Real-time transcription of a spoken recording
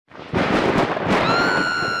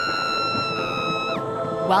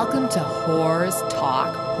Welcome to Whores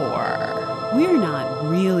Talk Horror. We're not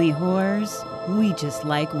really whores. We just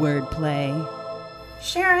like wordplay.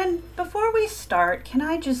 Sharon, before we start, can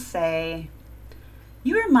I just say,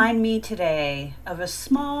 you remind me today of a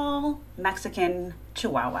small Mexican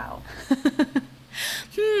chihuahua.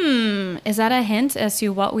 Is that a hint as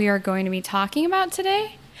to what we are going to be talking about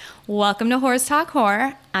today? Welcome to Whores Talk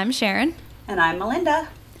Horror. I'm Sharon. And I'm Melinda.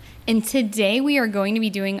 And today we are going to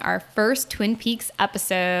be doing our first Twin Peaks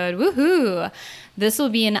episode. Woohoo! This will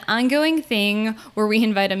be an ongoing thing where we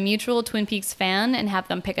invite a mutual Twin Peaks fan and have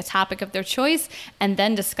them pick a topic of their choice and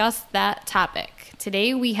then discuss that topic.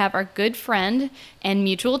 Today we have our good friend and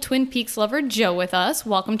mutual Twin Peaks lover, Joe, with us.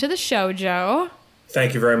 Welcome to the show, Joe.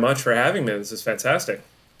 Thank you very much for having me. This is fantastic.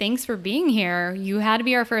 Thanks for being here. You had to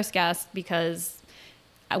be our first guest because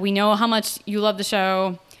we know how much you love the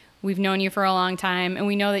show. We've known you for a long time, and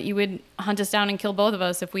we know that you would hunt us down and kill both of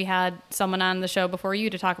us if we had someone on the show before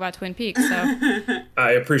you to talk about Twin Peaks. So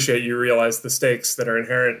I appreciate you realize the stakes that are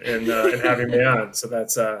inherent in having me on. So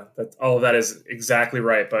that's all of that is exactly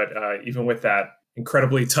right. But even with that,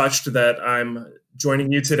 incredibly touched that I'm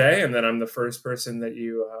joining you today, and that I'm the first person that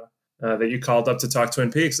you called up to talk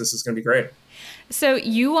Twin Peaks. This is going to be great. So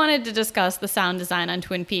you wanted to discuss the sound design on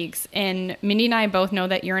Twin Peaks, and Mindy and I both know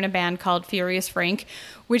that you're in a band called Furious Frank,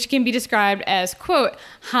 which can be described as, quote,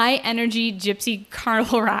 high-energy gypsy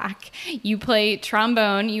carnival rock. You play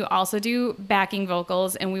trombone, you also do backing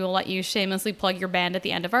vocals, and we will let you shamelessly plug your band at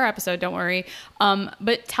the end of our episode, don't worry.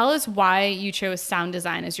 But tell us why you chose sound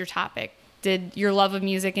design as your topic. Did your love of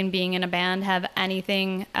music and being in a band have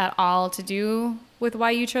anything at all to do with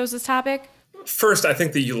why you chose this topic? First, I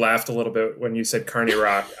think that you laughed a little bit when you said Carney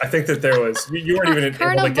Rock. I think that there was you weren't even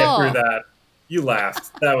able to get through that. You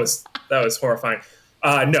laughed. That was horrifying.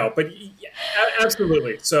 No, but yeah,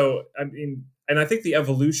 absolutely. So I mean, and I think the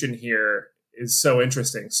evolution here is so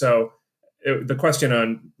interesting. So the question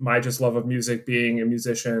on my just love of music, being a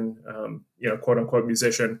musician, quote unquote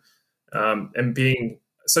musician, and being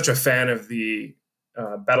such a fan of the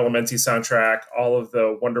Badalamenti soundtrack, all of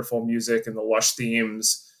the wonderful music and the lush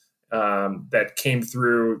themes that came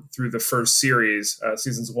through the first series,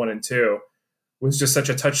 seasons 1 and 2, was just such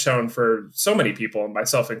a touchstone for so many people,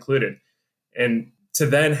 myself included. And to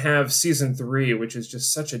then have season 3, which is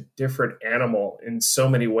just such a different animal in so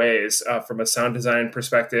many ways, from a sound design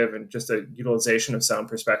perspective and just a utilization of sound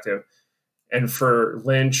perspective. And for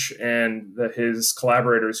Lynch and his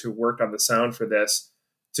collaborators who worked on the sound for this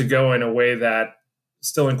to go in a way that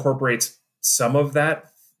still incorporates some of that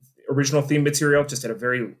original theme material, just at a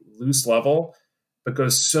very loose level, but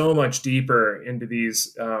goes so much deeper into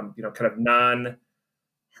these, kind of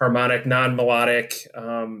non-harmonic, non-melodic,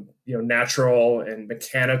 natural and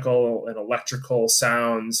mechanical and electrical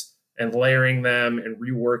sounds, and layering them and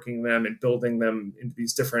reworking them and building them into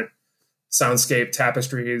these different soundscape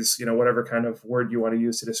tapestries, whatever kind of word you want to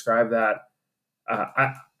use to describe that.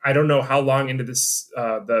 I don't know how long into this,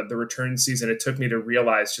 the return season it took me to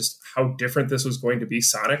realize just how different this was going to be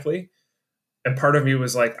sonically. And part of me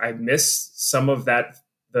was like, I miss some of that,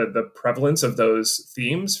 the prevalence of those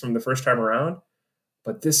themes from the first time around.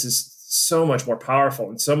 But this is so much more powerful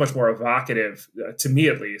and so much more evocative, to me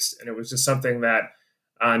at least. And it was just something that,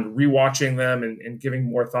 on rewatching them and giving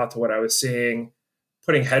more thought to what I was seeing,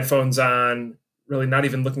 putting headphones on, really not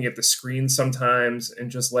even looking at the screen sometimes,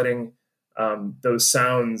 and just letting those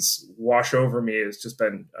sounds wash over me has just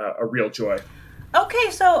been a real joy.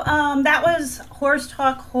 Okay, so that was Whores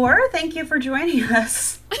Talk Horror. Thank you for joining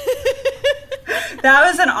us. That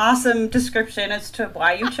was an awesome description as to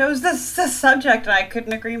why you chose this subject, and I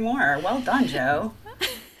couldn't agree more. Well done, Joe.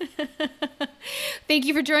 Thank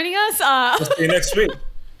you for joining us. We'll see you next week.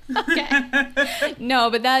 Okay.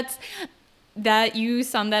 No, but that you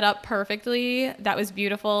summed that up perfectly. That was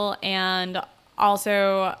beautiful. And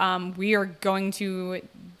also, we are going to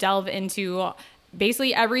delve into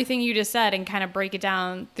basically everything you just said and kind of break it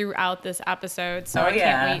down throughout this episode. So I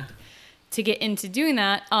can't wait to get into doing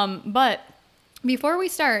that. But before we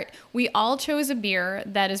start, we all chose a beer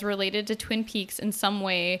that is related to Twin Peaks in some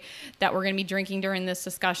way that we're going to be drinking during this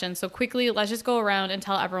discussion. So quickly, let's just go around and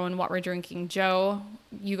tell everyone what we're drinking. Joe,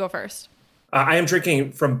 you go first. I am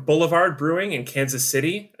drinking from Boulevard Brewing in Kansas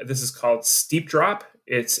City. This is called Steep Drop.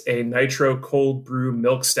 It's a nitro cold brew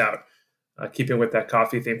milk stout. Keeping with that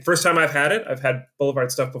coffee theme. First time I've had it. I've had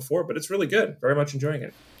Boulevard stuff before, but it's really good. Very much enjoying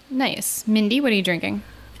it. Nice. Mindy, what are you drinking?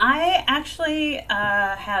 I actually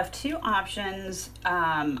have two options.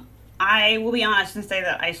 I will be honest and say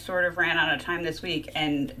that I sort of ran out of time this week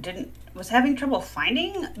and was having trouble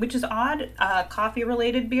finding, which is odd,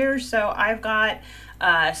 coffee-related beers. So I've got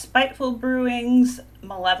Spiteful Brewing's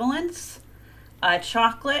Malevolence.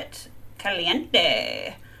 chocolate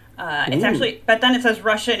caliente. It's actually, but then it says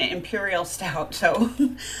Russian Imperial Stout. So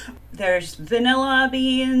there's vanilla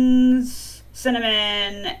beans,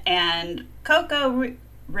 cinnamon, and cocoa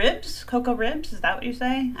ribs. Cocoa ribs? Is that what you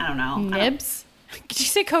say? I don't know. Nibs? Did you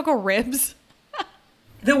say cocoa ribs?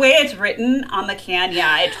 The way it's written on the can,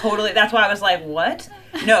 yeah, it totally, that's why I was like, what?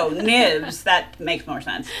 No, nibs, that makes more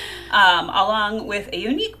sense. Along with a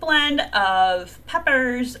unique blend of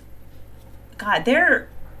peppers. God, their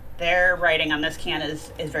writing on this can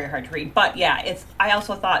is very hard to read. But yeah, I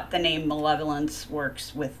also thought the name Malevolence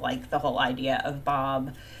works with like the whole idea of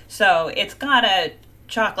Bob. So it's got a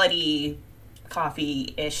chocolatey,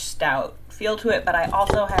 coffee-ish stout feel to it, but I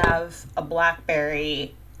also have a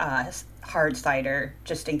blackberry hard cider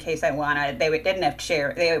just in case I want to. They didn't have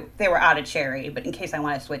cherry. They were out of cherry, but in case I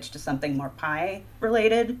want to switch to something more pie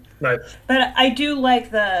related. Right. But I do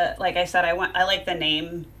like like I said, I like the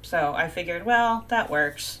name, so I figured, well, that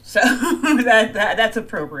works. So that's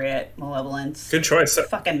appropriate. Malevolence. Good choice.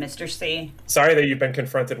 Fucking Mr. C. Sorry that you've been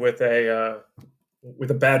confronted with a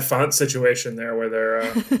bad font situation there, where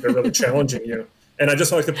they're really challenging you. And I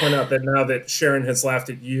just like to point out that now that Sharon has laughed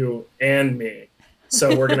at you and me,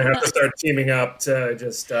 so we're going to have to start teaming up to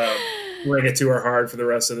just bring it to her hard for the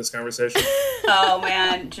rest of this conversation. Oh,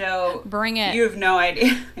 man, Joe. Bring it. You have no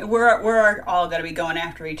idea. We're all going to be going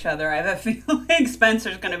after each other. I have a feeling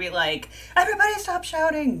Spencer's going to be like, everybody stop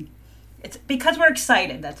shouting. It's because we're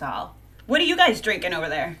excited, that's all. What are you guys drinking over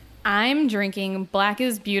there? I'm drinking Black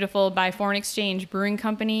is Beautiful by Foreign Exchange Brewing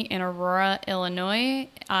Company in Aurora, Illinois.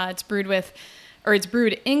 It's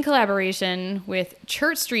brewed in collaboration with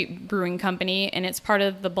Church Street Brewing Company, and it's part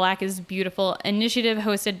of the Black is Beautiful initiative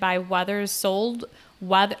hosted by Weathered Souls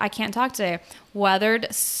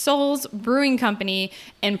Brewing Company,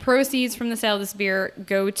 and proceeds from the sale of this beer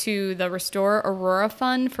go to the Restore Aurora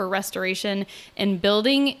Fund for restoration and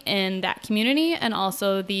building in that community, and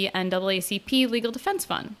also the NAACP Legal Defense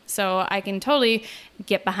Fund. So I can totally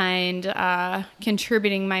get behind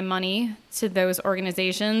contributing my money to those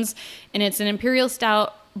organizations. And it's an imperial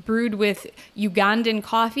stout brewed with Ugandan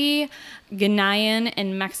coffee, Ghanaian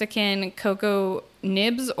and Mexican cocoa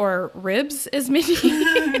nibs or ribs, as Mindy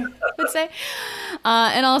would say,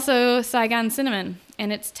 and also Saigon cinnamon.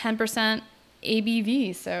 And it's 10%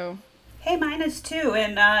 ABV. So, hey, mine is too.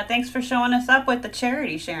 And thanks for showing us up with the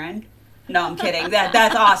charity, Sharon. No, I'm kidding.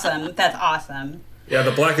 That's awesome. That's awesome. Yeah,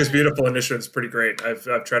 the Black is Beautiful initiative is pretty great.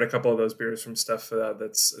 I've tried a couple of those beers from stuff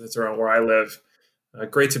that's around where I live.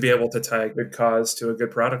 Great to be able to tie a good cause to a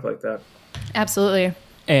good product like that. Absolutely.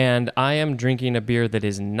 And I am drinking a beer that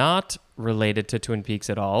is not related to Twin Peaks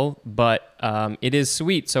at all, but it is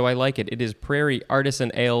sweet, so I like it. It is Prairie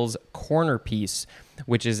Artisan Ale's Corner Piece,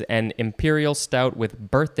 which is an imperial stout with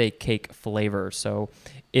birthday cake flavor. So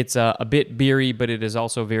it's a bit beery, but it is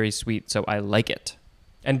also very sweet, so I like it.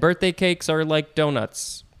 And birthday cakes are like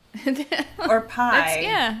donuts. Or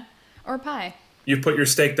pie. Or pie. You've put your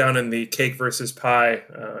stake down in the cake versus pie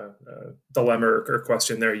dilemma or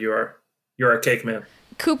question there. You're a cake man.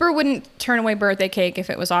 Cooper wouldn't turn away birthday cake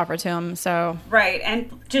if it was offered to him, so... Right,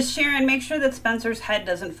 and just, Sharon, make sure that Spencer's head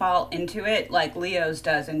doesn't fall into it like Leo's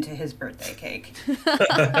does into his birthday cake.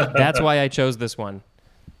 That's why I chose this one.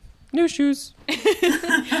 New shoes.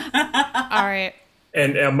 All right.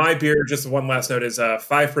 And my beer, just one last note, is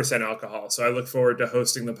 5% alcohol. So I look forward to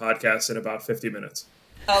hosting the podcast in about 50 minutes.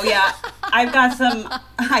 Oh, yeah. I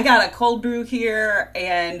got a cold brew here,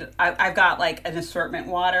 and I've got like an assortment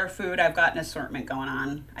water, food. I've got an assortment going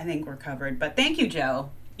on. I think we're covered. But thank you,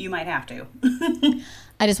 Joe. You might have to.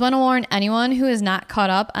 I just want to warn anyone who is not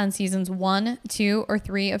caught up on seasons 1, 2, or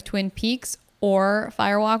 3 of Twin Peaks or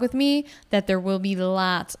Fire Walk with Me that there will be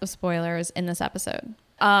lots of spoilers in this episode.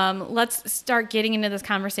 Let's start getting into this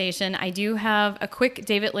conversation. I do have a quick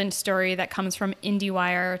David Lynch story that comes from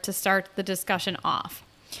IndieWire to start the discussion off.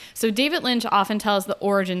 So David Lynch often tells the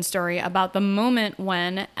origin story about the moment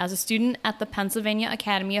when, as a student at the Pennsylvania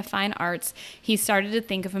Academy of Fine Arts, he started to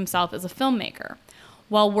think of himself as a filmmaker.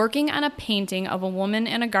 While working on a painting of a woman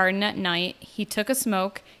in a garden at night, he took a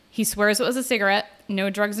smoke, he swears it was a cigarette, no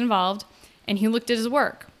drugs involved, and he looked at his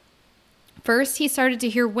work. First, he started to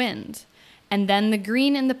hear wind, and then the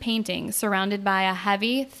green in the painting, surrounded by a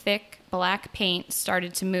heavy, thick, black paint,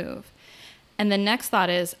 started to move. And the next thought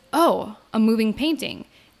is, oh, a moving painting.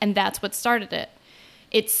 And that's what started it.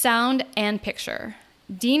 It's sound and picture.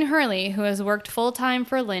 Dean Hurley, who has worked full-time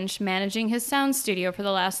for Lynch managing his sound studio for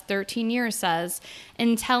the last 13 years, says,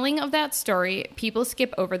 in telling of that story, people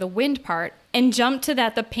skip over the wind part and jump to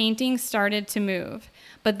that the painting started to move.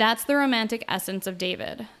 But that's the romantic essence of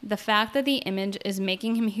David, the fact that the image is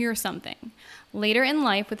making him hear something. Later in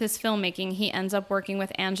life, with his filmmaking, he ends up working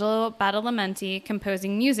with Angelo Badalamenti,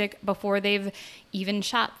 composing music before they've even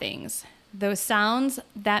shot things. Those sounds,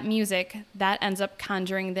 that music, that ends up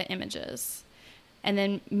conjuring the images. And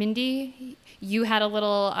then, Mindy, you had a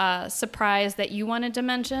little surprise that you wanted to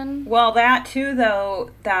mention. Well, that too,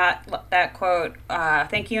 though, that quote,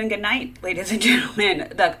 thank you and good night, ladies and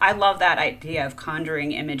gentlemen. I love that idea of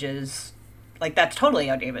conjuring images. Like, that's totally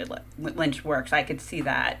how David Lynch works. I could see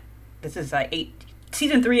that. This is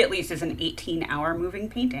season 3, at least, is an 18-hour moving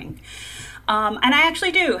painting. And I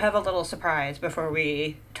actually do have a little surprise before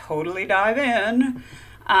we totally dive in.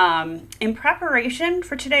 In preparation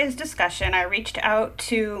for today's discussion, I reached out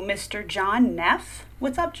to Mr. John Neff.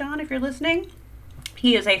 What's up, John, if you're listening?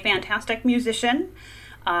 He is a fantastic musician.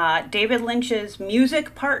 David Lynch's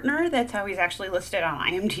music partner, that's how he's actually listed on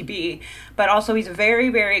IMDb, but also he's a very,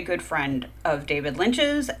 very good friend of David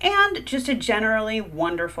Lynch's and just a generally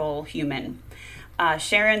wonderful human.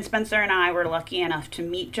 Sharon Spencer and I were lucky enough to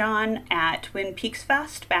meet John at Twin Peaks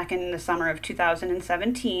Fest back in the summer of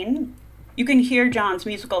 2017. You can hear John's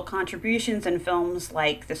musical contributions in films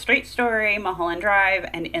like The Straight Story, Mulholland Drive,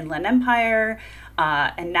 and Inland Empire.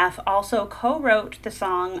 And Neff also co-wrote the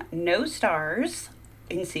song No Stars,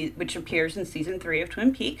 which appears in season 3 of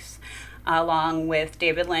Twin Peaks, along with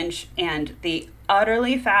David Lynch and the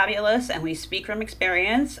utterly fabulous, and we speak from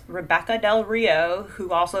experience, Rebecca Del Rio,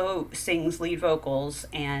 who also sings lead vocals.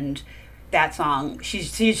 And that song,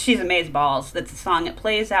 she's amazeballs. That's the song It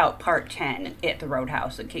Plays Out Part 10 at the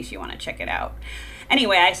Roadhouse, in case you want to check it out.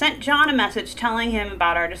 Anyway, I sent John a message telling him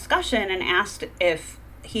about our discussion and asked if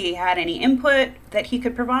he had any input that he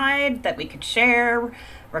could provide, that we could share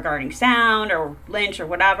regarding sound or Lynch or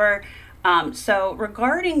whatever. So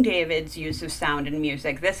regarding David's use of sound in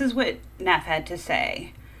music, this is what Neff had to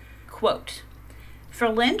say. Quote, "For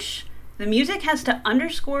Lynch, the music has to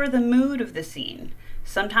underscore the mood of the scene.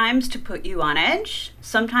 Sometimes to put you on edge,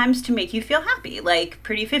 sometimes to make you feel happy, like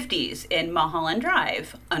Pretty 50s in Mulholland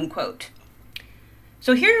Drive," unquote.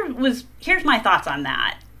 So here's my thoughts on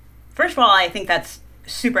that. First of all, I think that's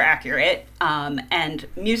super accurate. And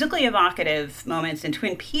musically evocative moments in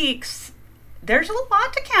Twin Peaks, there's a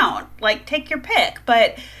lot to count. Like, take your pick.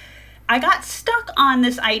 But I got stuck on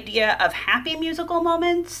this idea of happy musical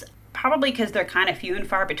moments, probably because they're kind of few and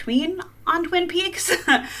far between on Twin Peaks.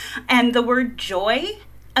 And the word joy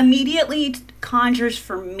immediately conjures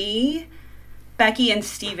for me Becky and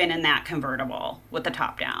Steven in that convertible with the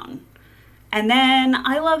top down. And then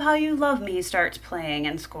I Love How You Love Me starts playing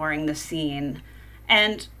and scoring the scene.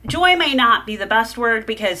 And joy may not be the best word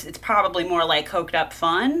because it's probably more like coked up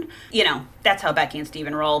fun. You know, that's how Becky and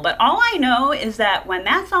Steven roll. But all I know is that when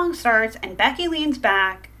that song starts and Becky leans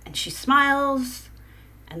back and she smiles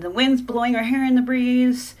and the wind's blowing her hair in the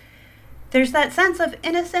breeze, there's that sense of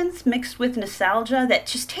innocence mixed with nostalgia that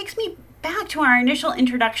just takes me back to our initial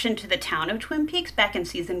introduction to the town of Twin Peaks back in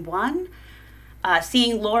season 1.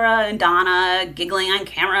 Seeing Laura and Donna giggling on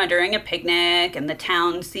camera during a picnic and the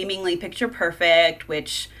town seemingly picture perfect,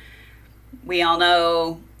 which we all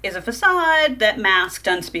know is a facade that masked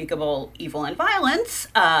unspeakable evil and violence.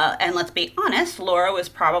 And let's be honest, Laura was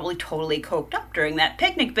probably totally coked up during that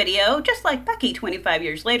picnic video, just like Becky 25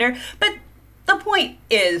 years later. But the point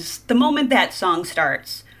is, the moment that song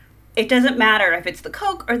starts, it doesn't matter if it's the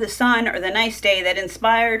Coke or the sun or the nice day that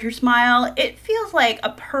inspired her smile. It feels like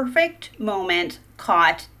a perfect moment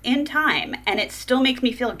caught in time, and it still makes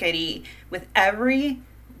me feel giddy with every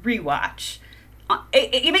rewatch.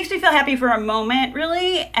 It makes me feel happy for a moment,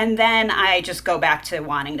 really, and then I just go back to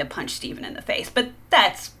wanting to punch Steven in the face. But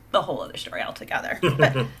that's the whole other story altogether.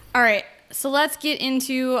 All right, so let's get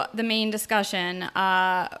into the main discussion.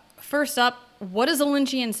 First up, what is a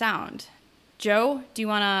Lynchian sound? Joe, do you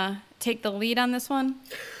want to take the lead on this one?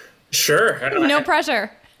 Sure. No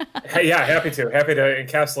pressure. Yeah, happy to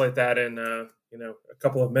encapsulate that in a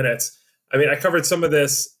couple of minutes. I mean, I covered some of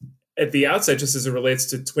this at the outset just as it relates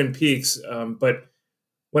to Twin Peaks, but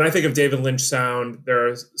when I think of David Lynch sound, there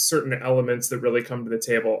are certain elements that really come to the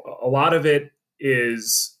table. A lot of it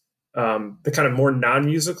is the kind of more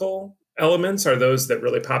non-musical elements are those that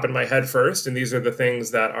really pop in my head first, and these are the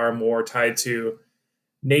things that are more tied to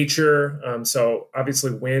nature. So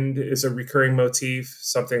obviously wind is a recurring motif,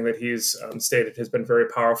 something that he's stated has been very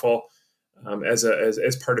powerful as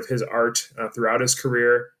part of his art throughout his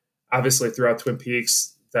career. Obviously throughout Twin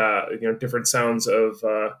Peaks, the different sounds of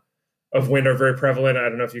wind are very prevalent. I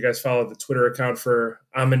don't know if you guys follow the Twitter account for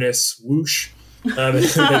Ominous Whoosh. That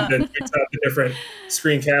tweets out the different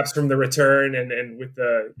screen caps from The Return and with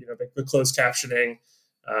the closed captioning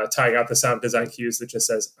tying out the sound design cues that just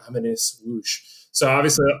says ominous whoosh. So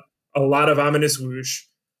obviously a lot of ominous whoosh,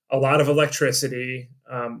 a lot of electricity.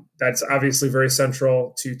 That's obviously very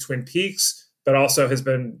central to Twin Peaks, but also has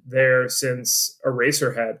been there since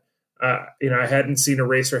Eraserhead. I hadn't seen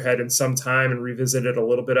Eraserhead in some time and revisited a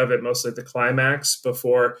little bit of it, mostly at the climax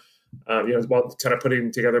before, while kind of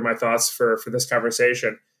putting together my thoughts for this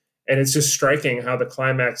conversation. And it's just striking how the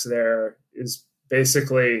climax there is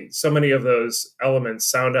basically so many of those elements,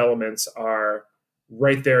 sound elements, are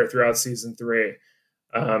right there throughout season 3.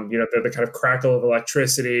 The kind of crackle of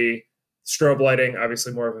electricity, strobe lighting,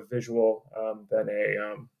 obviously more of a visual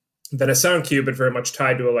than a sound cue, but very much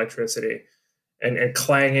tied to electricity, and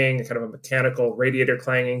clanging, kind of a mechanical radiator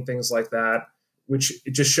clanging, things like that, which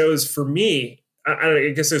it just shows for me.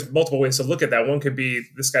 I guess there's multiple ways to look at that. One could be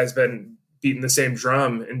this guy's been beating the same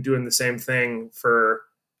drum and doing the same thing for,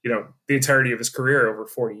 the entirety of his career over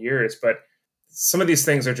 40 years. But some of these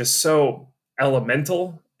things are just so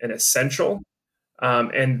elemental and essential.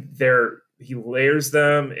 And he layers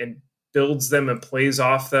them and builds them and plays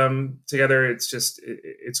off them together.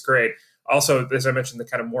 It's great. Also, as I mentioned, the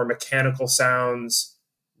kind of more mechanical sounds,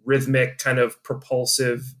 rhythmic kind of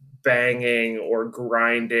propulsive banging or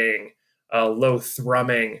grinding, low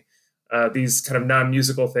thrumming, these kind of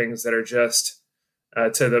non-musical things that are just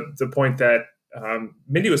to the point that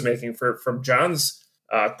Mindy was making from John's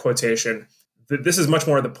quotation. This is much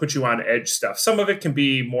more of the put you on edge stuff. Some of it can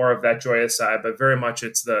be more of that joyous side, but very much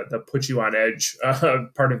it's the put you on edge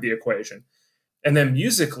part of the equation. And then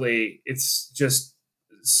musically, it's just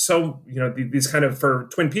so, these kind of, for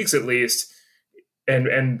Twin Peaks at least,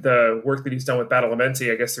 and the work that he's done with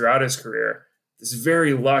Badalamenti, I guess, throughout his career, these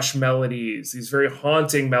very lush melodies, these very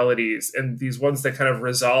haunting melodies, and these ones that kind of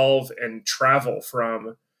resolve and travel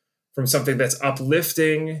from something that's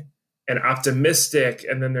uplifting and optimistic,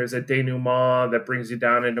 and then there's a denouement that brings you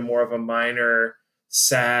down into more of a minor,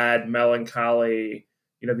 sad, melancholy,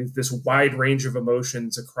 this wide range of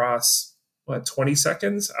emotions across 20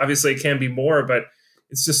 seconds. Obviously it can be more, but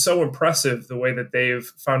it's just so impressive the way that they've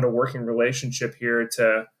found a working relationship here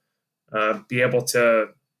to be able to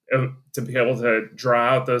draw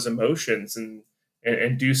out those emotions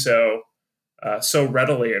and do so so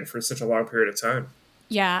readily and for such a long period of time.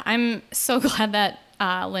 Yeah, I'm so glad that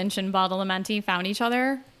Lynch and Badalamenti found each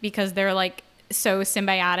other, because they're like so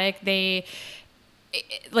symbiotic.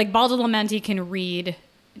 Badalamenti can read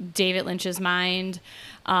David Lynch's mind.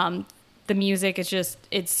 The music is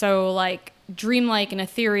it's so like dreamlike and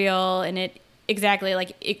ethereal, and it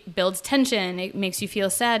builds tension. It makes you feel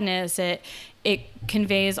sadness. It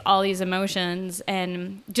conveys all these emotions.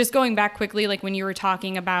 And just going back quickly, like when you were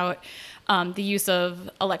talking about the use of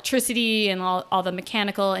electricity and all the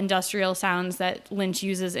mechanical industrial sounds that Lynch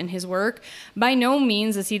uses in his work, by no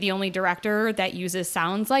means is he the only director that uses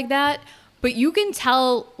sounds like that. But you can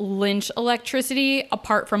tell Lynch electricity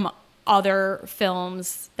apart from other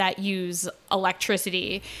films that use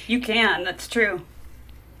electricity. You can. That's true.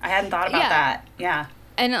 I hadn't thought about that. Yeah.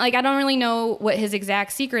 And I don't really know what his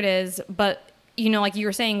exact secret is, but like you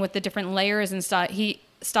were saying with the different layers and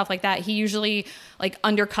stuff like that, he usually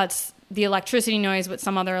undercuts the electricity noise with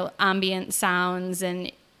some other ambient sounds,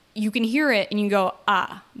 and you can hear it and you go,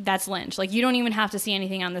 that's Lynch. You don't even have to see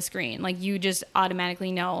anything on the screen. You just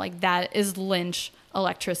automatically know, that is Lynch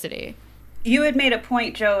electricity. You had made a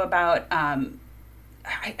point, Joe, about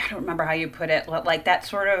I don't remember how you put it, that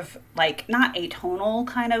sort of not atonal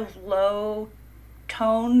kind of low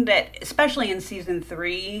tone that, especially in season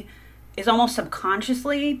 3, is almost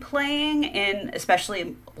subconsciously playing in,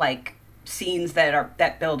 especially scenes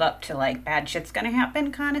that build up to bad shit's gonna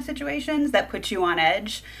happen kind of situations that put you on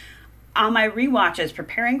edge. On my rewatches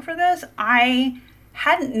preparing for this, I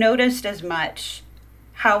hadn't noticed as much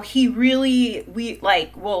how he really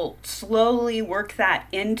will slowly work that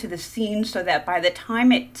into the scene, so that by the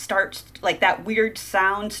time it starts, that weird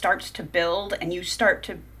sound starts to build and you start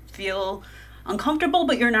to feel uncomfortable,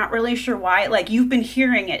 but you're not really sure why. You've been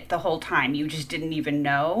hearing it the whole time, you just didn't even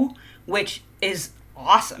know, which is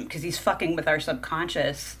awesome because he's fucking with our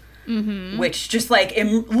subconscious, which just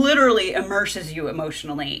literally immerses you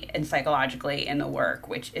emotionally and psychologically in the work,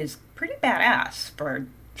 which is pretty badass for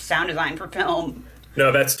sound design for film.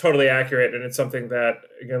 No, that's totally accurate. And it's something that,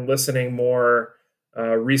 again, listening more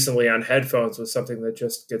recently on headphones was something that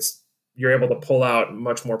you're able to pull out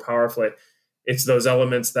much more powerfully. It's those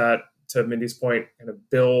elements that, to Mindy's point, kind of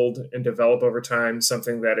build and develop over time,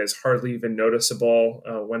 something that is hardly even noticeable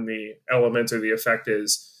when the element or the effect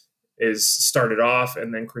is started off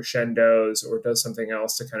and then crescendos or does something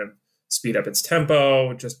else to kind of speed up its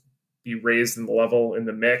tempo, just be raised in the level in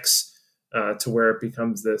the mix to where it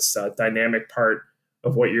becomes this dynamic part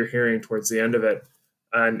of what you're hearing towards the end of it.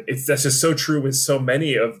 And that's just so true with so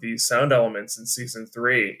many of these sound elements in season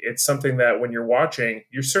 3. It's something that when you're watching,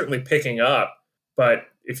 you're certainly picking up, but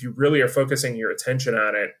if you really are focusing your attention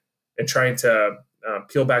on it and trying to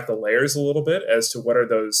peel back the layers a little bit as to what are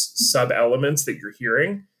those sub elements that you're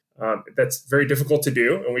hearing, that's very difficult to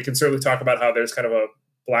do. And we can certainly talk about how there's kind of a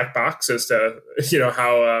black box as to,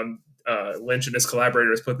 how Lynch and his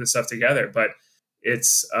collaborators put this stuff together. But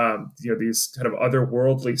it's, these kind of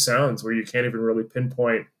otherworldly sounds where you can't even really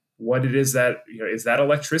pinpoint what it is that, is that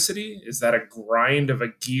electricity? Is that a grind of a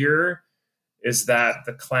gear? Is that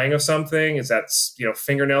the clang of something? Is that,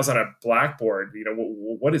 fingernails on a blackboard?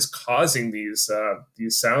 What is causing these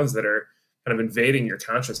sounds that are kind of invading your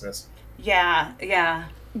consciousness? Yeah.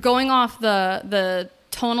 Going off the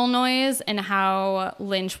tonal noise and how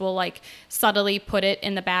Lynch will like subtly put it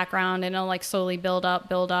in the background and it'll like slowly build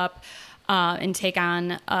up and take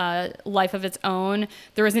on a life of its own.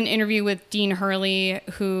 There was an interview with Dean Hurley,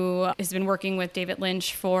 who has been working with David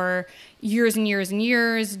Lynch for years and years and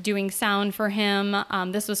years, doing sound for him.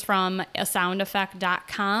 This was from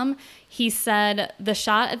asoundeffect.com. He said, the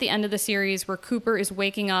shot at the end of the series where Cooper is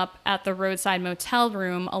waking up at the roadside motel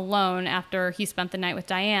room alone after he spent the night with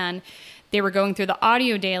Diane, they were going through the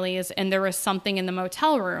audio dailies and there was something in the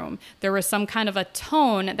motel room. There was some kind of a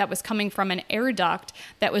tone that was coming from an air duct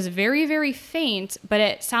that was very, very faint, but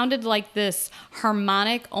it sounded like this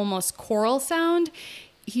harmonic, almost choral sound.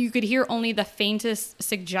 You could hear only the faintest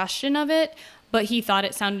suggestion of it, but he thought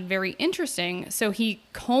it sounded very interesting. So he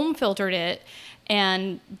comb filtered it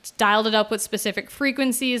and dialed it up with specific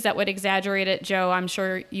frequencies that would exaggerate it. Joe, I'm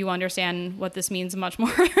sure you understand what this means much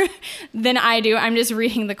more than I do. I'm just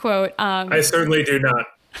reading the quote. I certainly do not.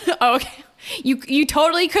 Okay. You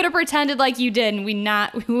totally could have pretended like you did, and we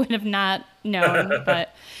would have not known.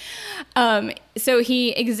 But so he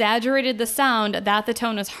exaggerated the sound that the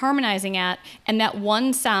tone was harmonizing at, and that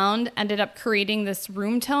one sound ended up creating this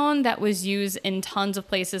room tone that was used in tons of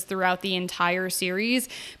places throughout the entire series,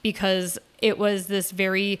 because it was this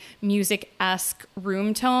very music-esque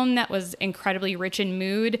room tone that was incredibly rich in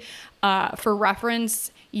mood. For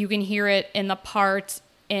reference, you can hear it in the part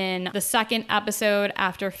in the second episode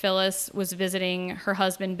after Phyllis was visiting her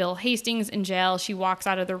husband, Bill Hastings, in jail. She walks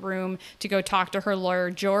out of the room to go talk to her lawyer,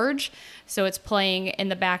 George. So it's playing in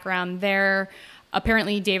the background there.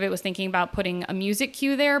 Apparently, David was thinking about putting a music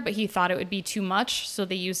cue there, but he thought it would be too much, so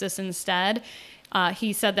they used this instead.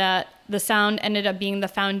 He said that the sound ended up being the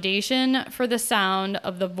foundation for the sound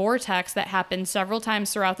of the vortex that happened several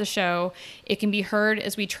times throughout the show. It can be heard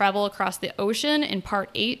as we travel across the ocean in part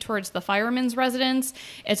 8 towards the fireman's residence.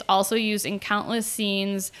 It's also used in countless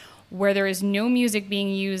scenes where there is no music being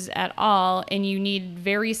used at all and you need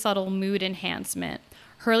very subtle mood enhancement.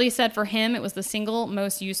 Hurley said for him, it was the single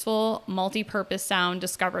most useful multi-purpose sound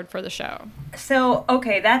discovered for the show. So,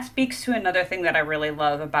 okay, that speaks to another thing that I really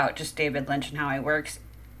love about just David Lynch and how he works.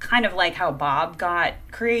 Kind of like how Bob got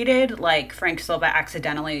created, like Frank Silva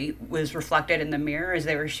accidentally was reflected in the mirror as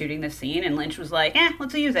they were shooting the scene, and Lynch was like,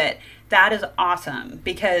 let's use it. That is awesome,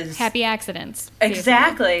 because... Happy accidents.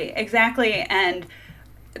 Exactly. And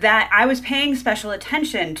that I was paying special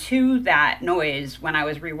attention to that noise when I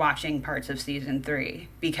was rewatching parts of season 3,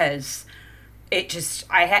 because it just,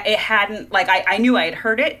 it hadn't, like, I knew I had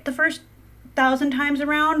heard it the first 1,000 times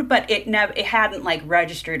around, but it hadn't like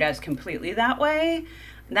registered as completely that way.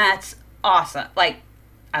 That's awesome. Like,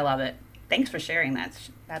 I love it. Thanks for sharing that.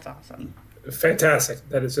 That's awesome. Fantastic.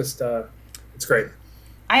 That is just, it's great.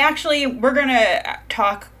 We're going to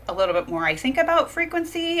talk a little bit more, I think, about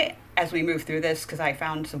frequency as we move through this, because I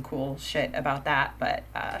found some cool shit about that, but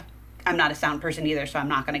I'm not a sound person either, so I'm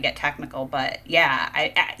not going to get technical. But yeah,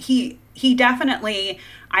 he definitely,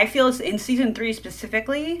 I feel in season 3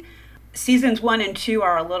 specifically, seasons 1 and 2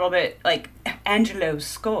 are a little bit like Angelo's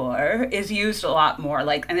score is used a lot more,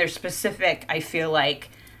 like, and there's specific, I feel like,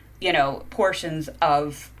 portions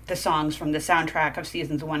of the songs from the soundtrack of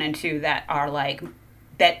seasons 1 and 2 that are like,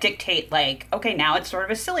 that dictate like, okay, now it's sort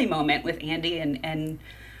of a silly moment with Andy and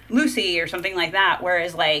Lucy or something like that.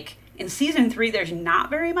 Whereas like in season 3, there's not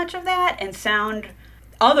very much of that, and sound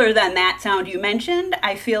other than that sound you mentioned,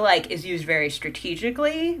 I feel like is used very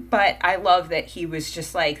strategically. But I love that he was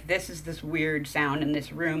just like, this is this weird sound in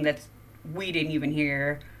this room that we didn't even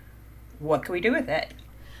hear. What can we do with it?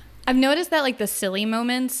 I've noticed that like the silly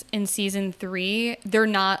moments in season 3, they're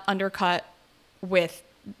not undercut with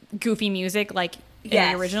goofy music like in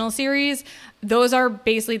the original series. Those are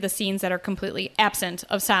basically the scenes that are completely absent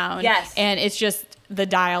of sound. Yes. And it's just the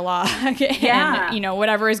dialogue and,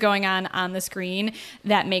 whatever is going on the screen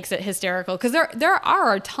that makes it hysterical. Because there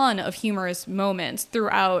are a ton of humorous moments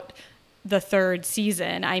throughout the third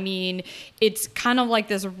season. I mean, it's kind of like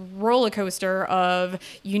this roller coaster of,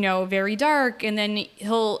 very dark, and then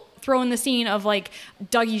he'll throw in the scene of like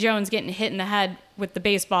Dougie Jones getting hit in the head with the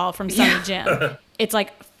baseball from Sonny Jim. It's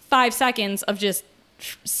like 5 seconds of just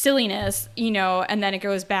silliness, and then it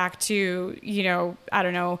goes back to, I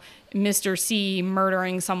don't know, Mr. C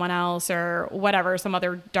murdering someone else or whatever, some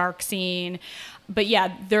other dark scene. But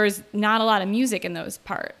yeah, there's not a lot of music in those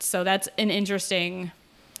parts. So that's an interesting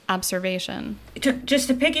observation. Just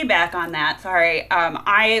to piggyback on that,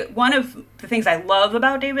 one of the things I love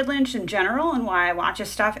about David Lynch in general and why I watch his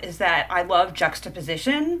stuff is that I love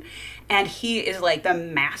juxtaposition, and he is like the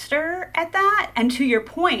master at that. And to your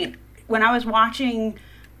point, when I was watching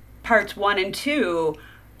parts 1 and 2,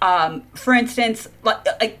 for instance,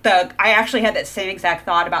 I actually had that same exact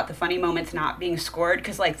thought about the funny moments not being scored,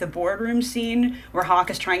 because like the boardroom scene where Hawk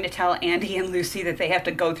is trying to tell Andy and Lucy that they have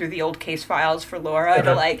to go through the old case files for Laura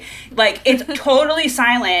to like it's totally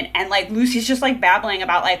silent, and like Lucy's just like babbling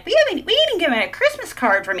about like we didn't give him a Christmas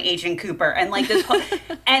card from Agent Cooper, and like this whole,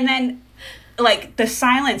 and then like the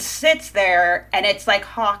silence sits there, and it's like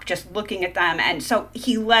Hawk just looking at them, and so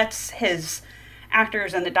he lets his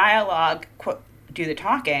actors and the dialogue do the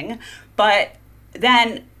talking, but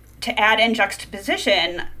then to add in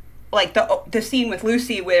juxtaposition, like the scene with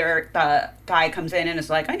Lucy where the guy comes in and is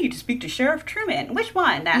like, I need to speak to Sheriff Truman. Which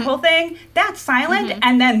one? That whole thing? That's silent.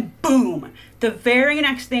 And then boom, the very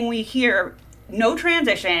next thing we hear, no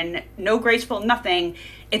transition, no graceful nothing.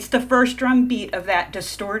 It's the first drum beat of that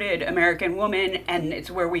distorted American Woman, and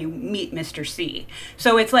it's where we meet Mr. C.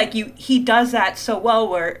 So it's like he does that so well,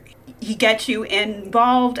 where he gets you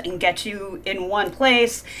involved and gets you in one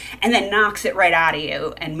place, and then knocks it right out of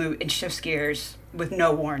you and shifts gears with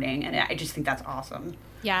no warning. And I just think that's awesome.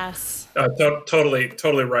 Yes.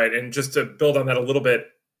 Totally right. And just to build on that a little bit,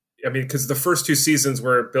 I mean, because the first 2 seasons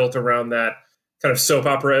were built around that kind of soap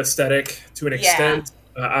opera aesthetic to an extent.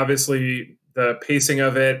 Obviously, the pacing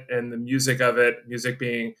of it and the music of it, music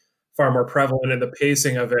being far more prevalent, and the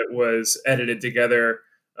pacing of it was edited together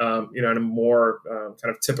in a more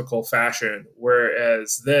kind of typical fashion.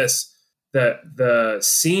 Whereas the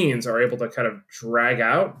scenes are able to kind of drag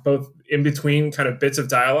out both in between kind of bits of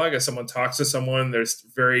dialogue. As someone talks to someone, there's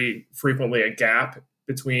very frequently a gap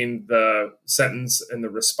between the sentence and the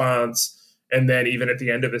response. And then even at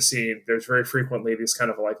the end of the scene, there's very frequently these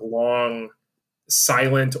kind of like long,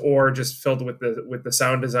 silent, or just filled with the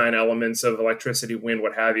sound design elements of electricity, wind,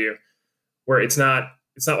 what have you, where it's not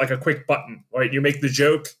like a quick button, right? You make the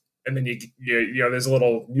joke, and then you there's a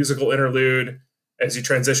little musical interlude as you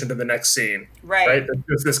transition to the next scene, right?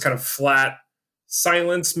 There's this kind of flat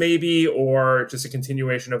silence, maybe, or just a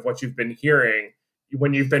continuation of what you've been hearing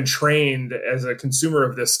when you've been trained as a consumer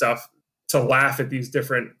of this stuff to laugh at these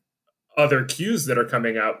different other cues that are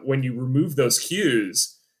coming up. When you remove those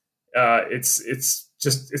cues, it's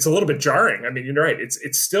a little bit jarring. I mean, you're right.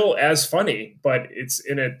 It's still as funny, but it's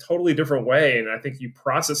in a totally different way. And I think you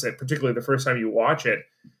process it, particularly the first time you watch it,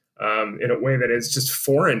 in a way that is just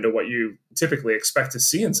foreign to what you typically expect to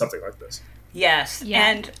see in something like this. Yes. Yeah.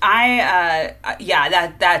 And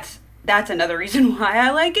that's another reason why I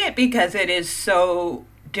like it, because it is so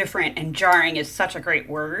different, and jarring is such a great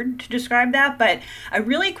word to describe that. But I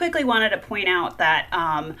really quickly wanted to point out that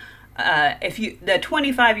the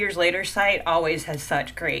 25 Years Later site always has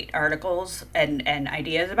such great articles and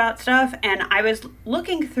ideas about stuff. And I was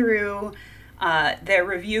looking through their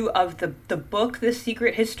review of the book, The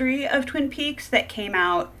Secret History of Twin Peaks, that came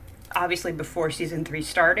out obviously before season 3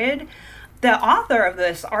 started. The author of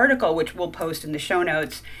this article, which we'll post in the show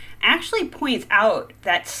notes, actually points out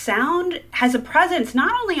that sound has a presence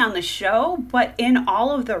not only on the show, but in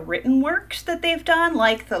all of the written works that they've done,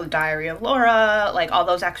 like the Diary of Laura, like all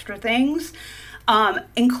those extra things,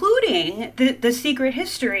 including the Secret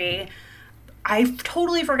History. I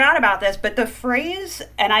totally forgot about this, but the phrase,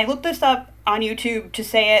 and I looked this up on YouTube to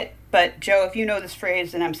say it, but Joe, if you know this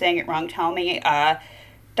phrase and I'm saying it wrong, tell me,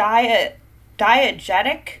 diegetic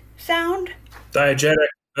sound? Diegetic,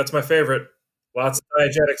 that's my favorite. Lots of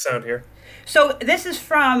diegetic sound here. So this is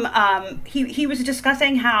from, he was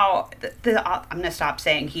discussing how, I'm going to stop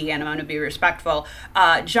saying he and I'm going to be respectful,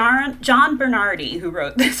 John Bernardi, who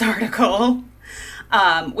wrote this article,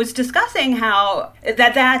 was discussing how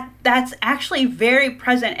that's actually very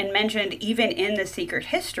present and mentioned even in the Secret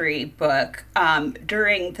History book,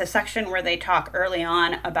 during the section where they talk early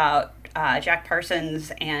on about Jack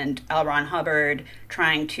Parsons and L. Ron Hubbard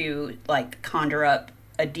trying to like conjure up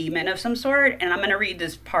a demon of some sort. And I'm going to read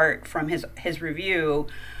this part from his review,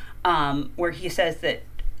 where he says that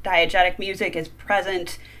diegetic music is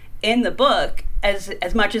present in the book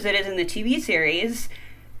as much as it is in the TV series.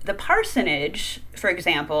 the parsonage, for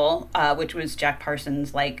example, which was Jack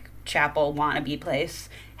Parsons' like chapel wannabe place,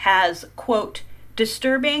 has, quote,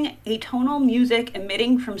 disturbing atonal music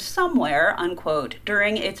emitting from somewhere, unquote,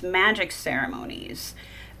 during its magic ceremonies.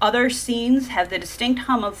 Other scenes have the distinct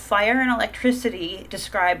hum of fire and electricity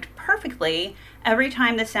described perfectly every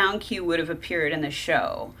time the sound cue would have appeared in the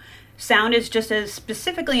show. Sound is just as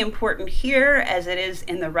specifically important here as it is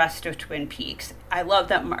in the rest of Twin Peaks. I love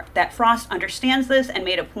that Frost understands this and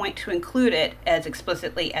made a point to include it as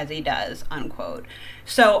explicitly as he does, unquote.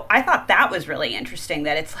 So I thought that was really interesting,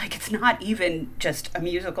 that it's like it's not even just a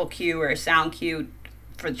musical cue or a sound cue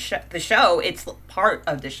for the show, it's part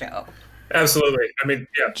of the show. Absolutely. I mean,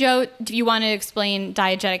 yeah. Joe, do you want to explain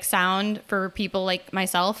diegetic sound for people like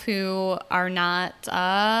myself who are not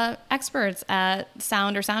experts at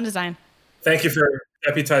sound or sound design? Thank you for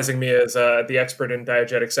deputizing me as the expert in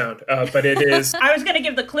diegetic sound. But it is... I was going to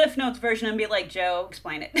give the Cliff Notes version and be like, Joe,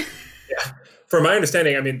 explain it. Yeah. From my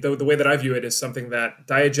understanding, I mean, the way that I view it is something that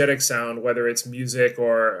diegetic sound, whether it's music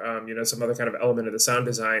or, some other kind of element of the sound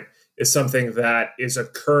design, is something that is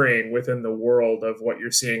occurring within the world of what you're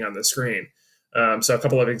seeing on the screen. So a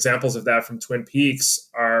couple of examples of that from Twin Peaks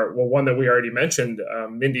are, well, one that we already mentioned,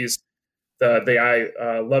 Mindy's the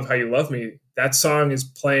I Love How You Love Me. That song is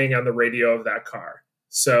playing on the radio of that car.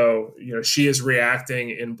 So, she is reacting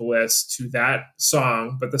in bliss to that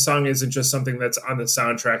song, but the song isn't just something that's on the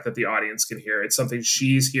soundtrack that the audience can hear. It's something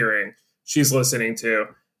she's hearing, she's listening to,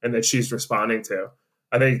 and that she's responding to.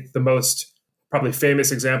 I think the most probably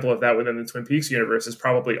famous example of that within the Twin Peaks universe is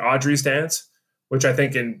probably Audrey's Dance, which I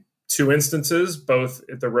think in two instances, both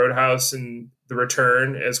at the Roadhouse and The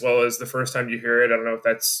Return, as well as the first time you hear it, I don't know if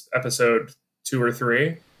that's episode 2 or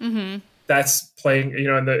 3. Mm-hmm. That's playing,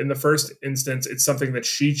 in the first instance, it's something that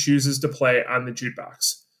she chooses to play on the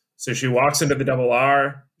jukebox. So she walks into the Double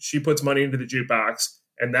R, she puts money into the jukebox,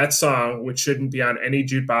 and that song, which shouldn't be on any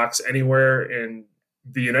jukebox anywhere in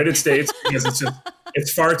the United States, because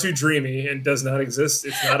it's far too dreamy and does not exist.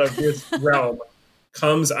 It's not of this realm,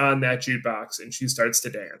 comes on that jukebox and she starts to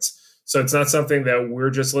dance. So it's not something that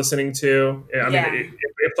we're just listening to. I mean,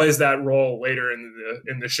 it plays that role later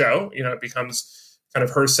in the show. It becomes kind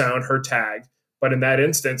of her sound, her tag. But in that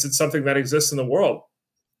instance, it's something that exists in the world.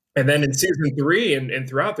 And then in season 3 and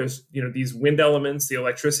throughout, there's, these wind elements, the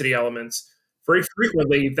electricity elements. Very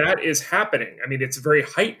frequently, that is happening. I mean, it's very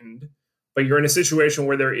heightened, but you're in a situation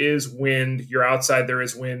where there is wind, you're outside, there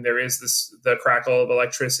is wind, there is the crackle of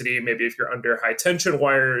electricity. Maybe if you're under high tension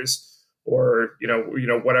wires or,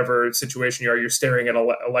 whatever situation you are, you're staring at an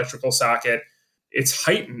electrical socket. It's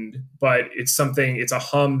heightened, but it's a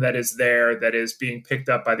hum that is there that is being picked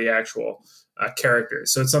up by the actual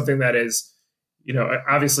characters. So it's something that is,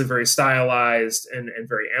 obviously very stylized and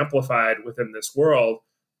very amplified within this world.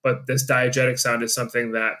 But this diegetic sound is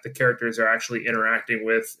something that the characters are actually interacting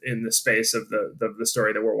with in the space of the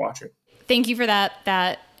story that we're watching. Thank you for that.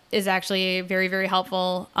 That is actually very, very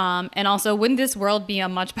helpful. And also, wouldn't this world be a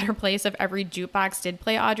much better place if every jukebox did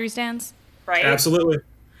play Audrey's Dance? Right. Absolutely.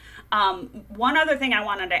 One other thing I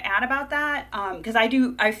wanted to add about that, because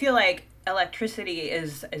I feel like electricity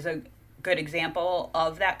is a good example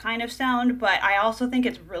of that kind of sound, but I also think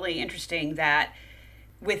it's really interesting that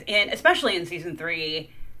especially in season 3,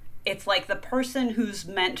 it's like the person who's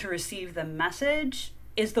meant to receive the message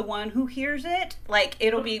is the one who hears it. Like,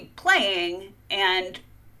 it'll be playing and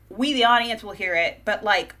we, the audience, will hear it, but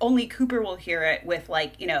like only Cooper will hear it with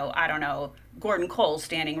I don't know, Gordon Cole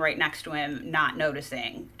standing right next to him, not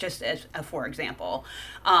noticing, just as for example.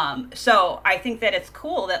 So I think that it's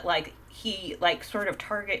cool that he sort of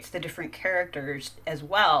targets the different characters as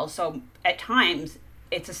well. So at times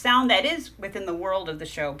it's a sound that is within the world of the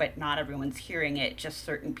show, but not everyone's hearing it, just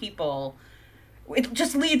certain people. It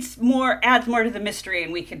just adds more to the mystery,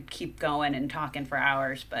 and we could keep going and talking for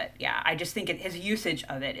hours. But yeah, I just think his usage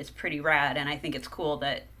of it is pretty rad, and I think it's cool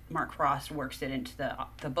that Mark Frost works it into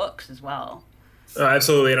the books as well.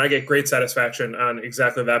 Absolutely, and I get great satisfaction on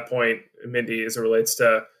exactly that point, Mindy, as it relates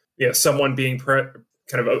to someone being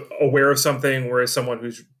kind of aware of something, whereas someone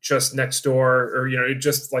who's just next door or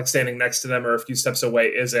just like standing next to them or a few steps away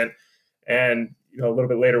isn't. And a little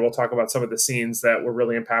bit later, we'll talk about some of the scenes that were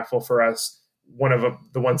really impactful for us. One of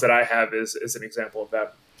the ones that I have is an example of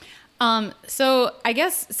that. So I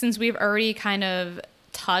guess since we've already kind of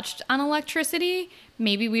touched on electricity,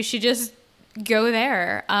 maybe we should just go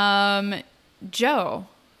there. Joe,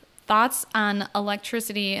 thoughts on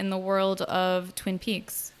electricity in the world of Twin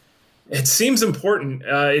Peaks? It seems important.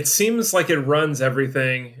 It seems like it runs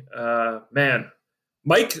everything.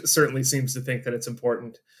 Mike certainly seems to think that it's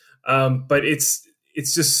important. But it's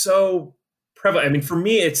just so prevalent. I mean, for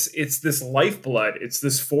me, it's this lifeblood. It's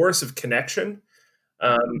this force of connection.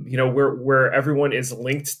 Where everyone is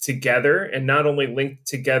linked together, and not only linked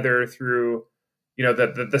together through,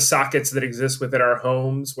 the sockets that exist within our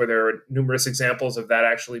homes, where there are numerous examples of that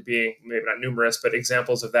actually being, maybe not numerous, but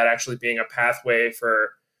examples of that actually being a pathway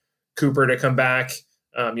for Cooper to come back,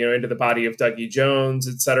 into the body of Dougie Jones,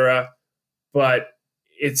 etc. But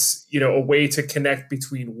it's, a way to connect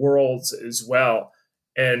between worlds as well.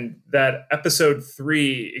 And that episode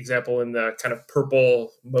 3 example in the kind of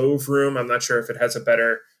purple mauve room, I'm not sure if it has a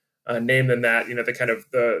better name than that, the kind of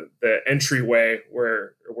the entryway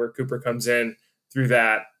where Cooper comes in through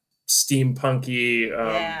that steampunky,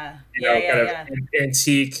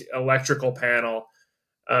 antique electrical panel.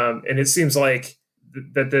 And it seems like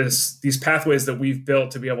that these pathways that we've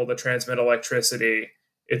built to be able to transmit electricity,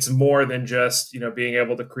 it's more than just, being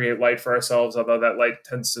able to create light for ourselves, although that light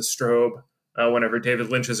tends to strobe whenever David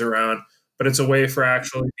Lynch is around, but it's a way for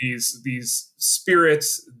actually these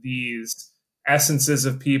spirits, these essences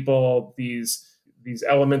of people, these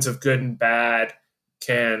elements of good and bad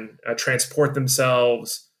can transport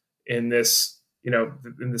themselves in this,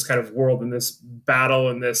 in this kind of world, in this battle,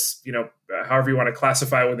 in this, however you want to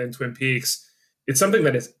classify it within Twin Peaks. It's something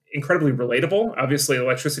that is incredibly relatable. Obviously,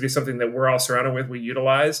 electricity is something that we're all surrounded with, we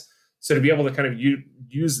utilize. So to be able to kind of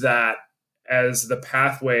use that as the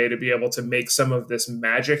pathway to be able to make some of this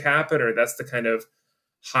magic happen, or that's the kind of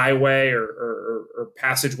highway or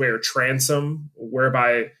passageway or transom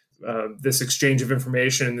whereby this exchange of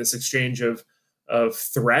information and this exchange of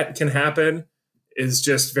threat can happen, is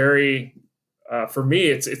just very, for me,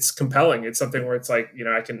 it's compelling. It's something where it's like,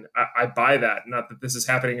 I buy that. Not that this is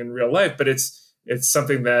happening in real life, but it's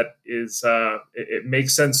something that is, it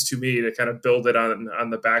makes sense to me to kind of build it on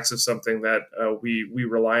the backs of something that we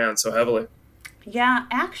rely on so heavily. Yeah,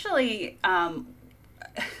 actually,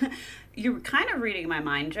 you're kind of reading my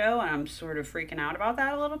mind, Joe, and I'm sort of freaking out about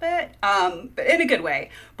that a little bit, but in a good way.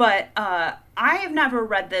 But I have never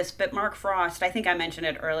read this, but Mark Frost, I think I mentioned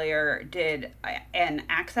it earlier, did an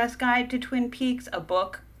access guide to Twin Peaks, a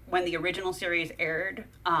book when the original series aired.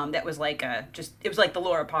 That was like it was like the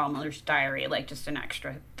Laura Palmer's diary, like just an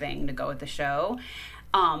extra thing to go with the show.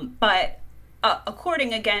 But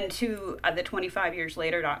according again to the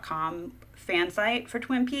 25yearslater.com fan site for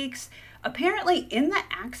Twin Peaks, apparently in the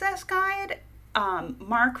access guide,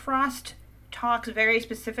 Mark Frost talks very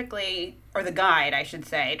specifically, or the guide, I should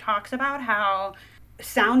say, talks about how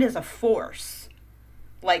sound is a force,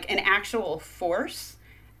 like an actual force,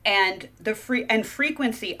 and the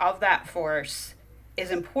frequency of that force is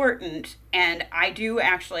important. And I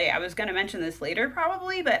was going to mention this later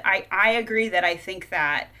probably, but I agree that I think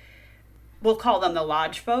that we'll call them the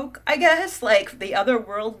lodge folk, I guess, like the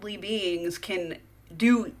otherworldly beings can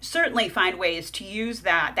certainly find ways to use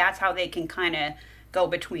that. That's how they can kind of go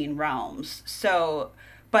between realms. So,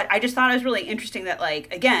 but I just thought it was really interesting that,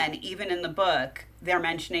 like, again, even in the book, they're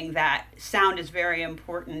mentioning that sound is very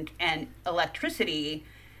important, and electricity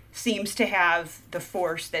seems to have the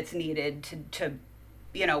force that's needed to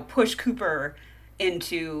push Cooper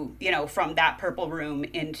into, from that purple room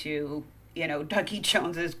into, Dougie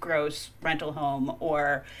Jones's gross rental home,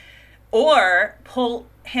 or pull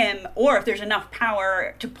him, or if there's enough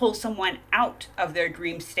power to pull someone out of their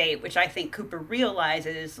dream state, which I think Cooper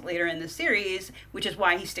realizes later in the series, which is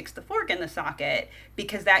why he sticks the fork in the socket,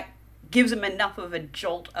 because that gives him enough of a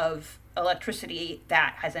jolt of electricity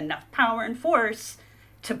that has enough power and force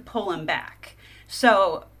to pull him back.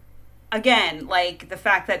 So again, like the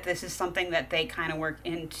fact that this is something that they kind of work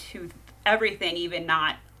into everything, even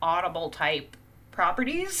not audible type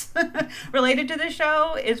properties related to the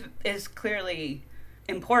show, is clearly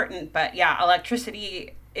important. But yeah,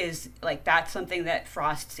 electricity is like, that's something that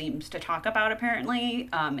Frost seems to talk about apparently,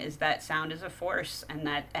 is that sound is a force, and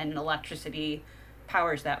electricity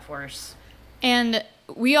powers that force. And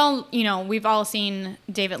we all, we've all seen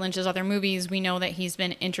David Lynch's other movies. We know that he's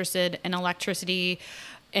been interested in electricity,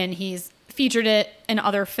 and he's featured it in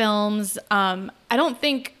other films. I don't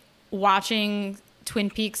think watching Twin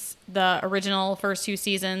Peaks, the original first 2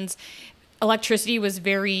 seasons, electricity was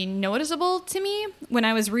very noticeable to me. When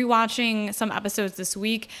I was rewatching some episodes this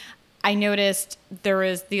week, I noticed there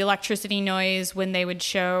was the electricity noise when they would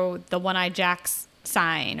show the One-Eyed Jack's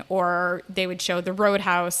sign, or they would show the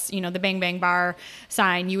Roadhouse, the Bang Bang Bar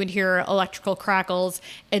sign. You would hear electrical crackles.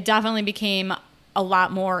 It definitely became a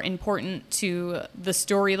lot more important to the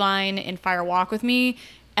storyline in Fire Walk with Me.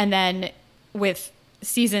 And then with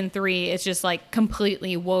season 3, it's just like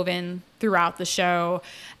completely woven throughout the show.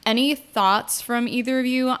 Any thoughts from either of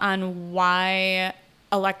you on why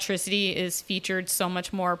electricity is featured so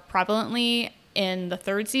much more prevalently in the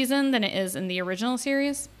third season than it is in the original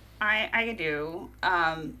series? I do.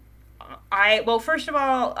 Well, first of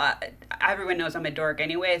all, everyone knows I'm a dork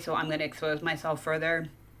anyway, so I'm going to expose myself further.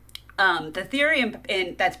 The theory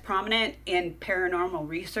that's prominent in paranormal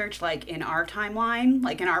research, like in our timeline,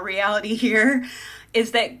 like in our reality here,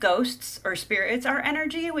 is that ghosts or spirits are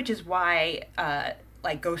energy, which is why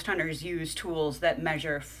like ghost hunters use tools that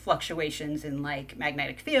measure fluctuations in like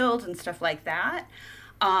magnetic fields and stuff like that.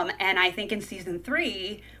 And I think in season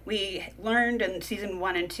 3, we learned in season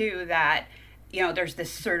 1 and 2 that, you know, there's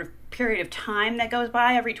this sort of period of time that goes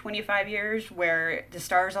by every 25 years where the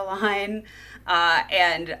stars align,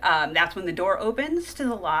 and that's when the door opens to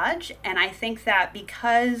the lodge. And I think that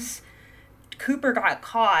because Cooper got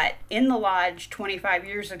caught in the lodge 25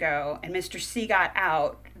 years ago and Mr. C got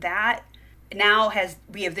out, that now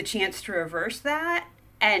we have the chance to reverse that,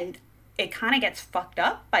 and it kind of gets fucked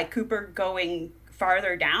up by Cooper going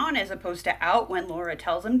farther down as opposed to out when Laura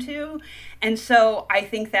tells him to. And so I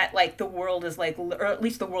think that like the world is like, or at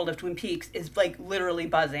least the world of Twin Peaks is like literally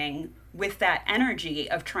buzzing with that energy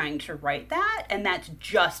of trying to write that. And that's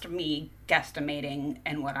just me guesstimating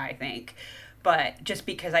and what I think. But just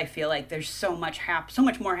because I feel like there's so much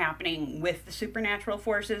more happening with the supernatural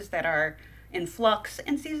forces that are in flux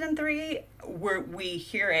in season 3, we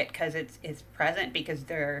hear it because it's present because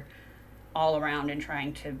they're all around and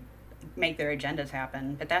trying to make their agendas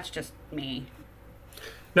happen. But that's just me.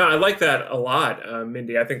 No, I like that a lot,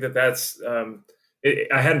 Mindy. I think that's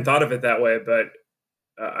I hadn't thought of it that way, but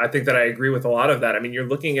I think that I agree with a lot of that. I mean, you're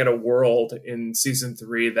looking at a world in season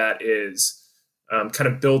 3 that is kind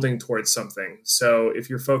of building towards something. So if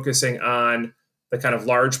you're focusing on the kind of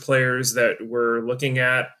large players that we're looking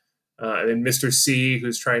at, and Mr. C,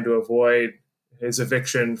 who's trying to avoid his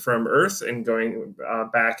eviction from Earth and going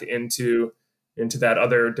back into that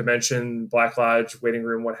other dimension, Black Lodge, waiting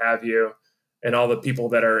room, what have you, and all the people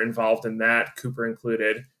that are involved in that, Cooper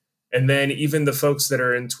included. And then even the folks that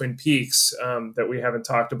are in Twin Peaks that we haven't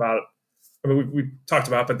talked about, I mean, we talked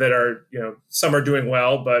about, but that are, you know, some are doing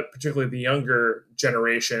well, but particularly the younger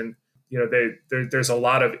generation, you know, there's a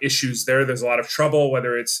lot of issues there. There's a lot of trouble,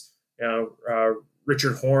 whether it's, you know,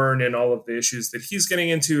 Richard Horne and all of the issues that he's getting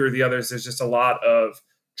into, or the others. There's just a lot of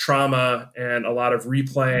trauma and a lot of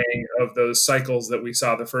replaying of those cycles that we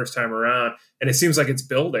saw the first time around. And it seems like it's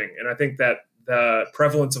building. And I think that the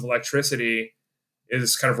prevalence of electricity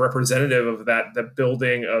is kind of representative of that, the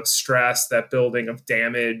building of stress, that building of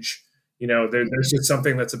damage. You know, there's just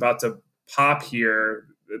something that's about to pop here.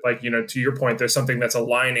 Like, you know, to your point, there's something that's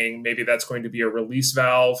aligning. Maybe that's going to be a release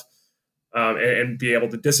valve and be able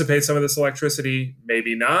to dissipate some of this electricity.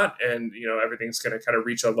 Maybe not. And, you know, everything's going to kind of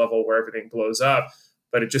reach a level where everything blows up.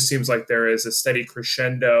 But it just seems like there is a steady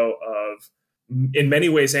crescendo of, in many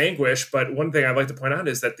ways, anguish. But one thing I'd like to point out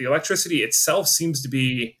is that the electricity itself seems to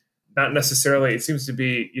be not necessarily, it seems to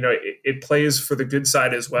be, you know, it plays for the good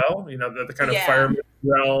side as well. You know, the kind of fireman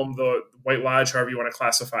realm, the White Lodge, however you want to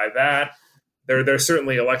classify that. There's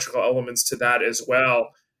certainly electrical elements to that as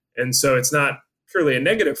well. And so it's not purely a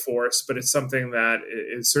negative force, but it's something that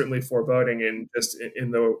is certainly foreboding in just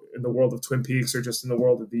in the world of Twin Peaks, or just in the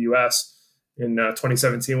world of the U.S. in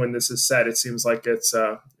 2017 when this is set. It seems like it's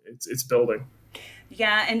building.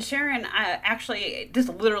 Yeah, and Sharon, actually, this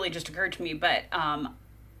literally just occurred to me, but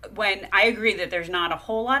when I agree that there's not a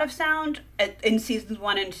whole lot of sound in seasons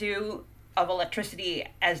 1 and 2 of electricity,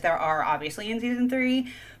 as there are obviously in season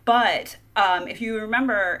 3, but if you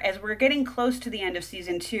remember, as we're getting close to the end of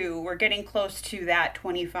season 2, we're getting close to that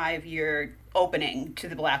 25-year opening to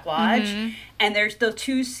the Black Lodge. Mm-hmm. And there's the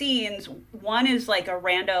two scenes. One is like a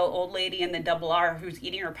rando old lady in the double R who's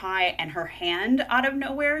eating her pie, and her hand out of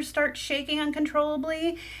nowhere starts shaking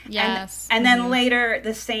uncontrollably. Yes. And then later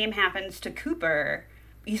the same happens to Cooper.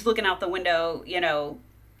 He's looking out the window, you know,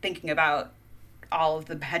 thinking about all of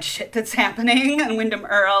the bad shit that's happening on Wyndham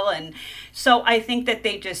Earl. And so I think that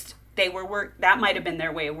that might have been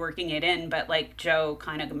their way of working it in. But like Joe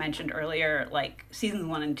kind of mentioned earlier, like seasons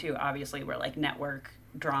 1 and 2 obviously were like network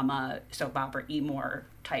drama, soap opera, E-more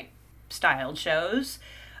type styled shows.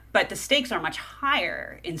 But the stakes are much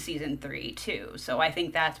higher in season 3 too. So I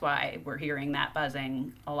think that's why we're hearing that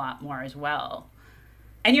buzzing a lot more as well.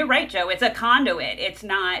 And you're right, Joe. It's a conduit. It's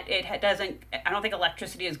not, I don't think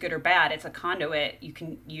electricity is good or bad. It's a conduit. You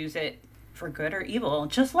can use it for good or evil,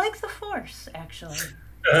 just like the Force, actually.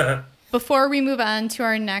 Before we move on to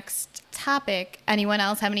our next topic, anyone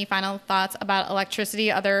else have any final thoughts about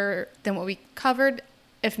electricity other than what we covered?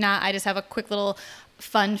 If not, I just have a quick little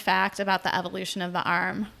fun fact about the evolution of the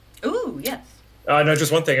arm. Ooh, yes. No,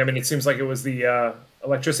 just one thing. I mean, it seems like it was the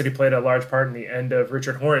electricity played a large part in the end of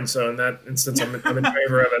Richard Horne. So in that instance, I'm in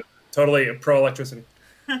favor of it. Totally pro electricity.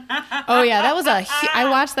 Oh yeah, that was I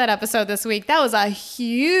watched that episode this week. That was a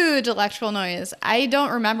huge electrical noise. I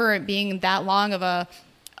don't remember it being that long of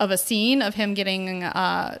a scene of him getting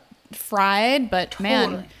fried, but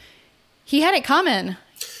man, he had it coming.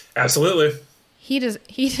 Absolutely. He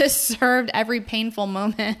deserved every painful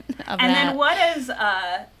moment of and that. then what does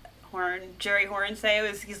Jerry Horn say?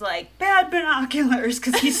 He's like, bad binoculars,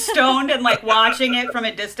 because he's stoned and like watching it from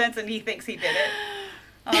a distance and he thinks he did it.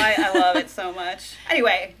 Oh, I love it so much.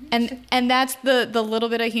 Anyway. And that's the little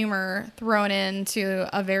bit of humor thrown into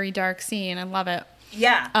a very dark scene. I love it.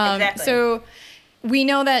 Yeah, exactly. So we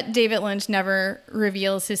know that David Lynch never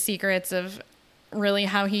reveals his secrets of really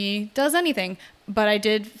how he does anything. But I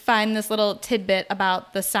did find this little tidbit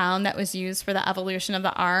about the sound that was used for the evolution of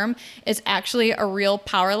the arm. It's actually a real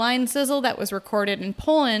power line sizzle that was recorded in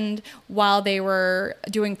Poland while they were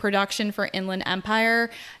doing production for Inland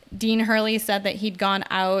Empire. Dean Hurley said that he'd gone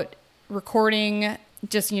out recording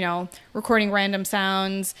random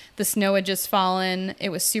sounds. The snow had just fallen. It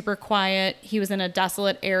was super quiet. He was in a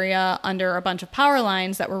desolate area under a bunch of power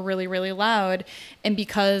lines that were really, really loud. And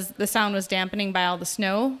because the sound was dampening by all the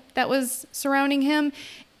snow that was surrounding him,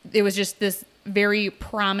 it was just this very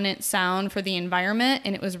prominent sound for the environment.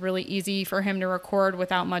 And it was really easy for him to record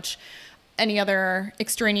without any other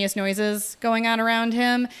extraneous noises going on around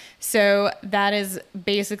him. So that is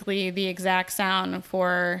basically the exact sound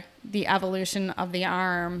for the evolution of the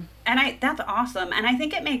arm. And that's awesome. And I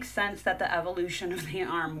think it makes sense that the evolution of the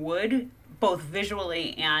arm would both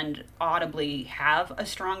visually and audibly have a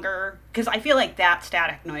stronger, because I feel like that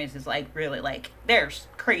static noise is like really like there's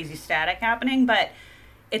crazy static happening, but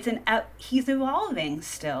he's evolving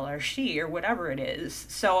still, or she, or whatever it is.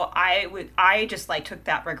 So I just like took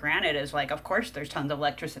that for granted as like, of course there's tons of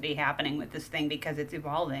electricity happening with this thing because it's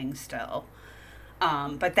evolving still.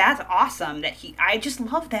 But that's awesome I just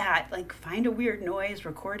love that. Like, find a weird noise,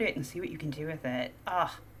 record it, and see what you can do with it.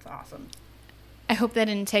 Oh, it's awesome. I hope that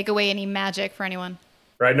didn't take away any magic for anyone.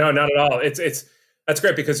 Right. No, not at all. That's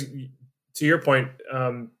great, because to your point,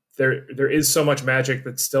 there is so much magic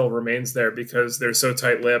that still remains there because they're so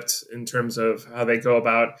tight-lipped in terms of how they go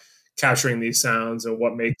about capturing these sounds and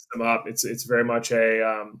what makes them up. It's very much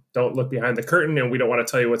a don't look behind the curtain, and we don't want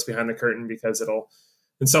to tell you what's behind the curtain because it'll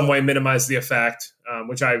in some way minimize the effect,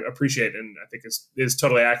 which I appreciate and I think is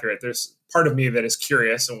totally accurate. There's part of me that is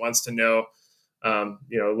curious and wants to know, a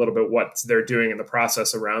little bit what they're doing in the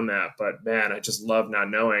process around that. But man, I just love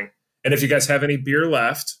not knowing. And if you guys have any beer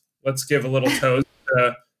left, let's give a little toast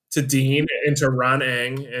to Dean and to Ron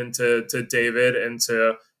Eng and to David and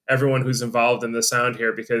to everyone who's involved in the sound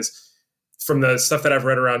here, because from the stuff that I've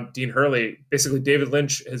read around Dean Hurley, basically David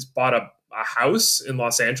Lynch has bought a house in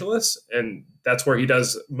Los Angeles, and that's where he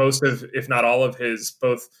does most of, if not all of his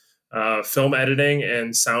both film editing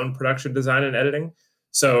and sound production design and editing.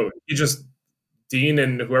 So Dean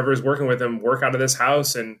and whoever is working with him work out of this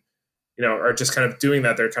house and are just kind of doing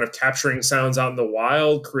that. They're kind of capturing sounds out in the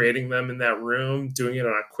wild, creating them in that room, doing it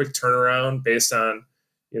on a quick turnaround based on,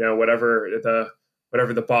 whatever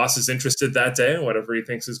the boss is interested that day and whatever he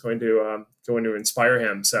thinks is going to inspire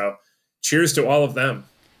him. So cheers to all of them.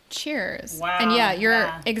 Cheers. Wow. And yeah,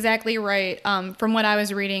 you're exactly right. From what I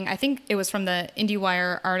was reading, I think it was from the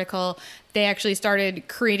IndieWire article, they actually started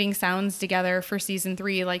creating sounds together for season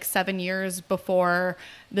 3, like 7 years before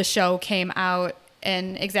the show came out.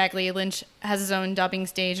 And exactly, Lynch has his own dubbing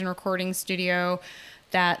stage and recording studio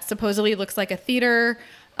that supposedly looks like a theater.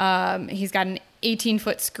 He's got an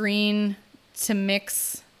 18-foot screen to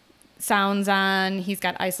mix sounds on. He's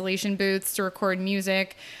got isolation booths to record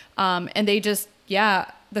music. And they just,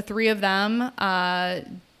 the three of them,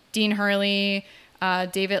 Dean Hurley,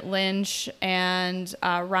 David Lynch, and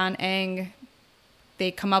Ron Eng,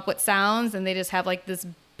 they come up with sounds and they just have like this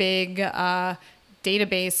big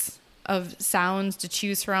database of sounds to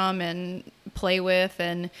choose from and play with,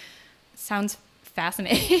 and sounds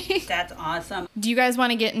fascinating. That's awesome. Do you guys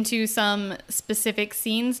want to get into some specific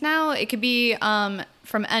scenes now? It could be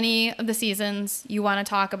from any of the seasons you want to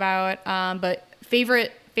talk about, but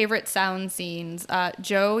favorite sound scenes.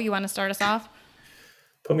 Joe, you want to start us off?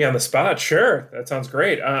 Put me on the spot. Sure. That sounds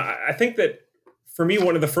great. I think that for me,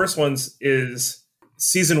 one of the first ones is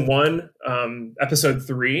season 1, episode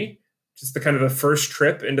 3, just the first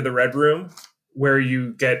trip into the Red Room, where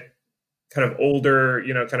you get kind of older,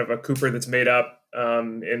 kind of a Cooper that's made up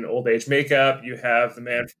in old age makeup. You have the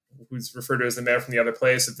man who's referred to as the man from the other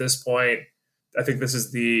place at this point. I think this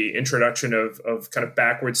is the introduction of kind of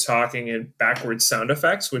backwards talking and backwards sound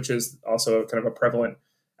effects, which is also kind of a prevalent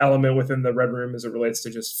element within the Red Room as it relates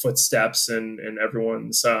to just footsteps and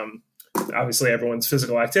everyone's, obviously everyone's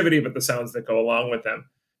physical activity, but the sounds that go along with them.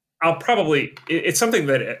 it's something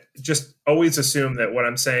that just always assume that what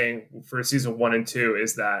I'm saying for season 1 and 2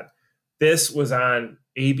 is that this was on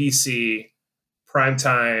ABC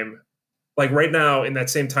primetime. Like right now in that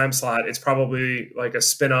same time slot, it's probably like a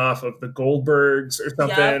spinoff of the Goldbergs or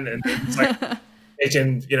something. Yep. And it's like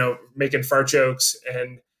making fart jokes.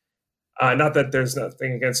 And not that there's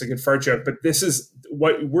nothing against a good fart joke, but this is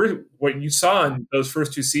what you saw in those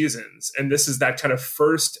first 2 seasons. And this is that kind of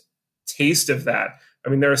first taste of that. I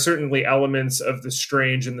mean, there are certainly elements of the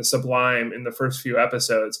strange and the sublime in the first few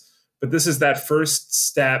episodes, but this is that first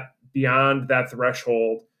step beyond that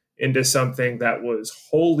threshold into something that was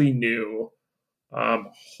wholly new,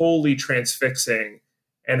 wholly transfixing,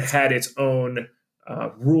 and had its own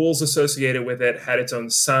rules associated with it, had its own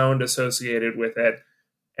sound associated with it,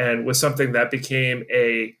 and was something that became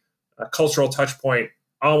a cultural touch point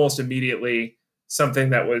almost immediately, something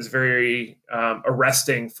that was very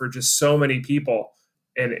arresting for just so many people.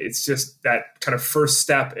 And it's just that kind of first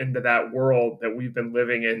step into that world that we've been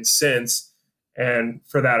living in since. And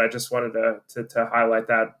for that, I just wanted to highlight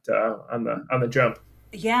that on the jump.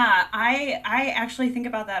 Yeah, I actually think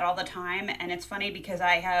about that all the time. And it's funny because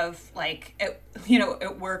I have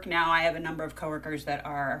at work now, I have a number of coworkers that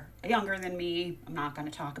are younger than me. I'm not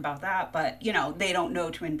going to talk about that, but they don't know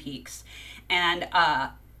Twin Peaks. And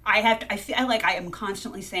I feel like I am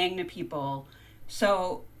constantly saying to people,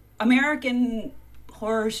 so American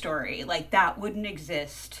Horror Story, like that wouldn't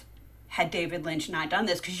exist had David Lynch not done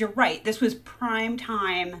this. Because you're right, this was prime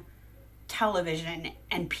time television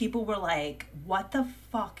and people were like, what the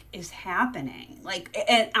fuck is happening? Like,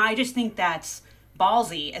 and I just think that's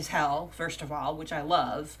ballsy as hell, first of all, which I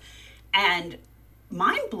love, and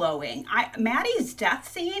mind-blowing. Maddie's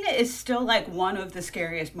death scene is still like one of the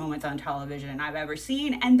scariest moments on television I've ever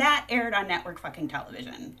seen, and that aired on network fucking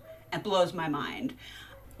television. It blows my mind.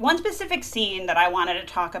 One specific scene that I wanted to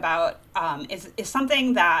talk about is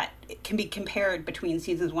something that can be compared between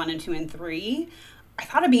seasons 1 and 2 and 3. I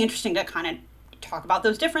thought it'd be interesting to kind of talk about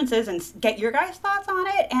those differences and get your guys' thoughts on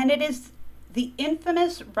it. And it is the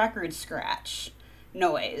infamous record scratch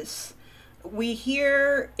noise. We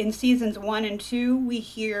hear in seasons 1 and 2, we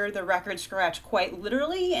hear the record scratch quite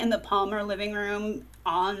literally in the Palmer living room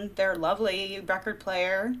on their lovely record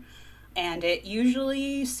player. And it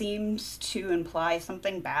usually seems to imply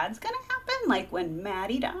something bad's gonna happen, like when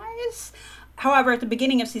Maddie dies. However, at the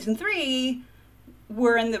beginning of season 3,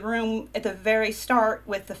 we're in the room at the very start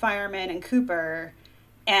with the fireman and Cooper,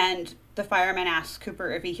 and the fireman asks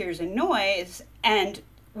Cooper if he hears a noise, and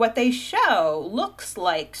what they show looks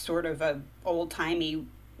like sort of a old-timey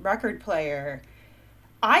record player.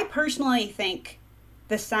 I personally think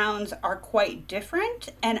the sounds are quite different,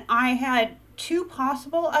 and I had 2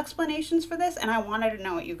 possible explanations for this, and I wanted to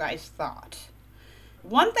know what you guys thought.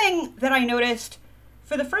 One thing that I noticed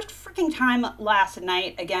for the first freaking time last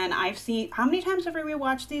night, again, I've seen, how many times have we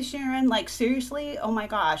watched these, Sharon? Like, seriously? Oh my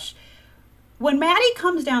gosh. When Maddie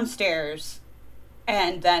comes downstairs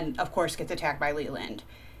and then, of course, gets attacked by Leland,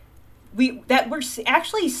 we're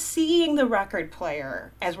actually seeing the record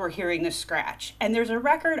player as we're hearing the scratch, and there's a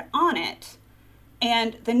record on it.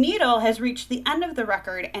 And the needle has reached the end of the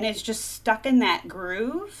record and is just stuck in that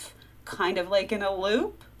groove, kind of like in a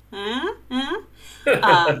loop.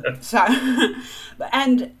 So,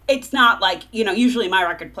 and it's not like, usually my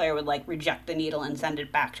record player would like reject the needle and send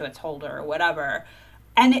it back to its holder or whatever.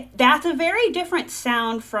 And that's a very different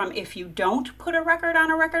sound from if you don't put a record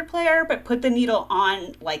on a record player, but put the needle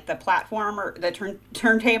on like the platform or the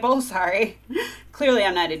turntable. Sorry. Clearly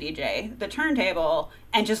I'm not a DJ. The turntable,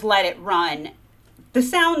 and just let it run. The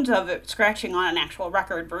sounds of it scratching on an actual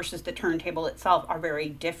record versus the turntable itself are very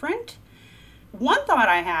different. One thought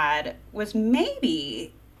I had was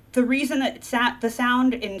maybe the reason that the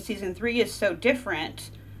sound in season 3 is so different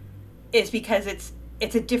is because it's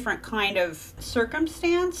a different kind of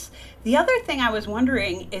circumstance. The other thing I was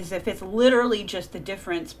wondering is if it's literally just the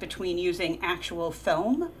difference between using actual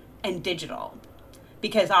film and digital,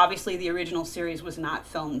 because obviously the original series was not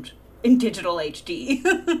filmed in digital HD.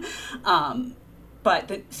 But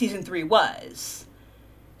the season 3 was.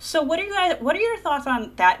 So what are your thoughts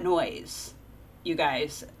on that noise, you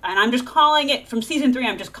guys? And I'm just calling it, from season 3,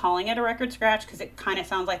 I'm just calling it a record scratch because it kind of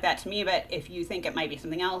sounds like that to me, but if you think it might be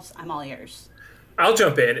something else, I'm all ears. I'll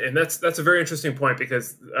jump in, and that's a very interesting point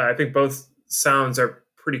because I think both sounds are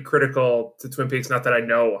pretty critical to Twin Peaks, not that I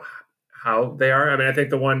know how they are. I mean, I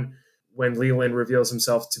think the one when Leland reveals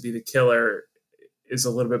himself to be the killer is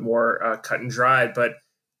a little bit more cut and dried, but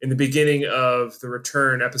in the beginning of The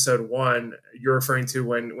Return, episode 1, you're referring to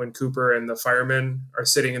when Cooper and the firemen are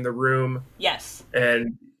sitting in the room. Yes.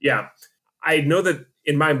 And yeah, I know that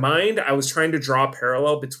in my mind, I was trying to draw a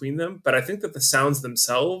parallel between them, but I think that the sounds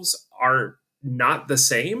themselves are not the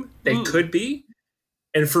same. They could be.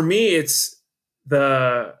 And for me, it's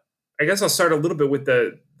I guess I'll start a little bit with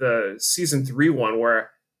the season 3 one, where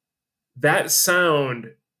that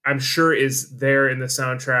sound, I'm sure, is there in the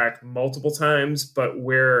soundtrack multiple times, but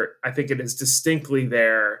where I think it is distinctly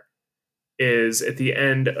there is at the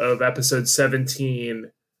end of episode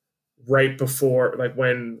 17, right before, like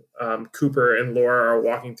when Cooper and Laura are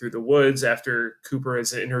walking through the woods after Cooper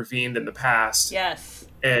has intervened in the past. Yes.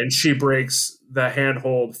 And she breaks the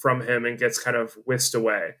handhold from him and gets kind of whisked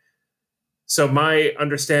away. So my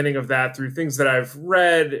understanding of that through things that I've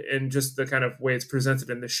read and just the kind of way it's presented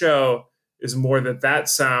in the show is more that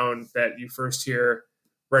sound that you first hear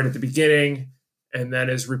right at the beginning and then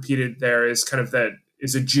is repeated there is kind of that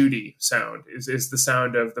is a Judy sound, is the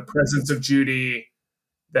sound of the presence of Judy,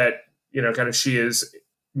 that, you know, kind of she is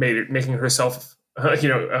making herself,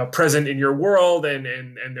 present in your world, and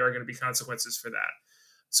there are going to be consequences for that.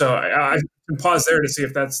 So I can pause there to see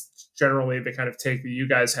if that's generally the kind of take that you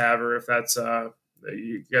guys have, or if that's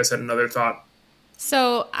you guys had another thought.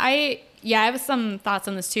 So I have some thoughts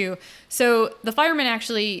on this too. So the fireman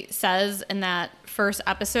actually says in that first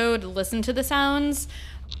episode, listen to the sounds.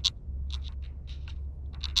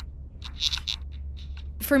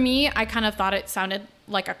 For me, I kind of thought it sounded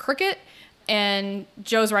like a cricket, and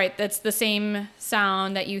Joe's right. That's the same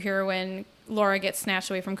sound that you hear when Laura gets snatched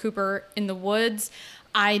away from Cooper in the woods.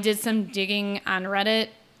 I did some digging on Reddit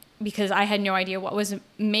because I had no idea what was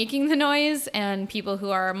making the noise, and people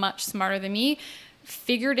who are much smarter than me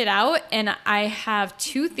figured it out. And I have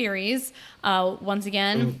 2 theories. Once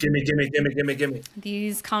again, gimme.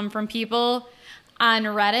 These come from people on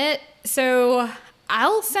Reddit. So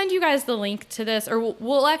I'll send you guys the link to this, or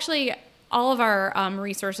we'll actually, all of our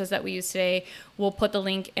resources that we use today, we'll put the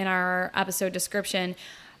link in our episode description.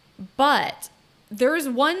 But there's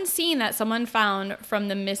one scene that someone found from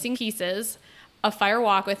the Missing Pieces of Fire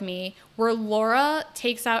Walk with Me where Laura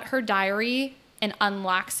takes out her diary and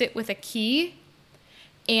unlocks it with a key.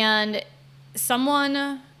 And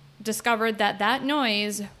someone discovered that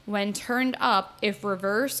noise, when turned up, if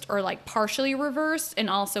reversed or like partially reversed, and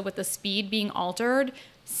also with the speed being altered,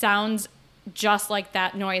 sounds just like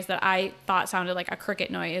that noise that I thought sounded like a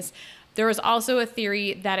cricket noise. There was also a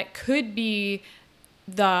theory that it could be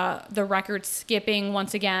the record skipping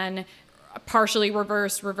once again, partially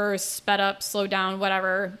reversed, sped up, slowed down,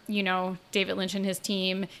 whatever, David Lynch and his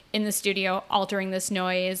team in the studio altering this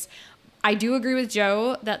noise. I do agree with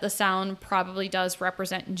Joe that the sound probably does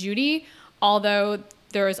represent Judy, although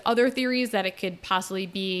there's other theories that it could possibly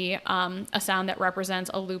be a sound that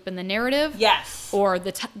represents a loop in the narrative. Yes. Or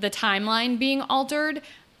the timeline being altered.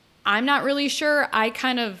 I'm not really sure. I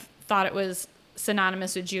kind of thought it was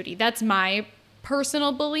synonymous with Judy. That's my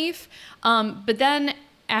personal belief. But then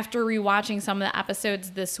after rewatching some of the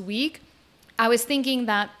episodes this week, I was thinking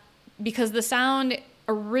that because the sound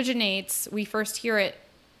originates, we first hear it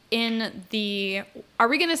in are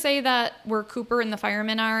we going to say that where Cooper and the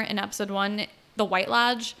firemen are in episode 1, the White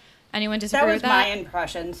Lodge? Anyone disagree with that? That was my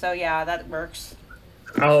impression, so yeah, that works.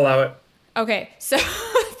 I'll allow it. Okay, so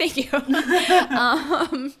thank you.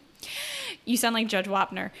 You sound like Judge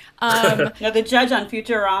Wapner. No, the judge on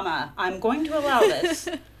Futurama. I'm going to allow this.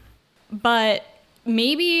 But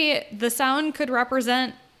maybe the sound could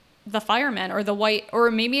represent the firemen or the white,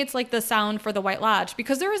 or maybe it's like the sound for the White Lodge,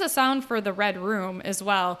 because there is a sound for the Red Room as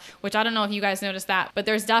well, which I don't know if you guys noticed that, but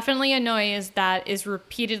there's definitely a noise that is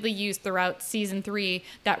repeatedly used throughout season 3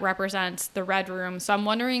 that represents the Red Room. So I'm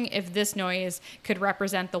wondering if this noise could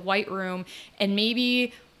represent the White Room, and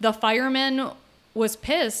maybe the fireman was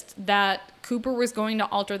pissed that Cooper was going to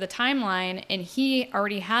alter the timeline, and he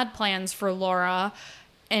already had plans for Laura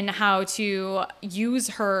and how to use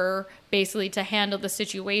her basically to handle the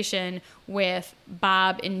situation with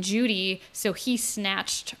Bob and Judy, so he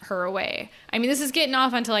snatched her away. I mean, this is getting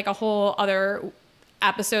off onto like a whole other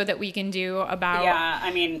episode that we can do about... Yeah,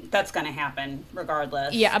 I mean, that's going to happen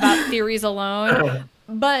regardless. Yeah, about theories alone.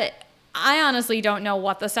 But I honestly don't know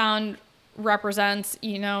what the sound represents.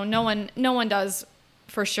 No one does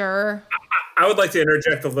for sure. I would like to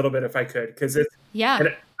interject a little bit if I could, because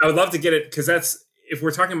I would love to get it, because that's, if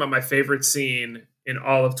we're talking about my favorite scene in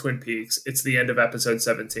all of Twin Peaks, it's the end of episode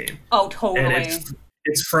 17. Oh, totally. And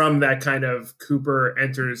it's from that kind of Cooper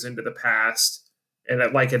enters into the past, and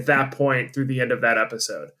at that point through the end of that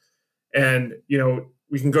episode. And,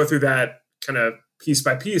 we can go through that kind of piece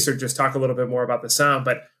by piece or just talk a little bit more about the sound.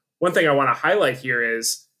 But one thing I want to highlight here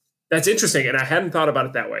is that's interesting. And I hadn't thought about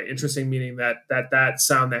it that way. Interesting, meaning that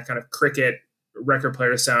sound, that kind of cricket record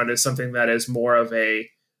player sound, is something that is more of a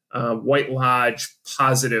White Lodge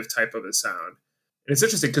positive type of a sound. And it's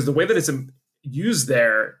interesting because the way that it's used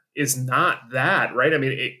there is not that, right? I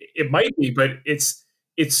mean, it might be, but it's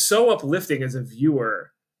so uplifting as a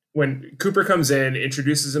viewer when Cooper comes in,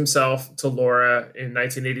 introduces himself to Laura in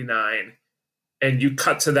 1989, and you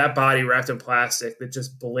cut to that body wrapped in plastic that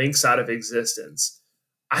just blinks out of existence.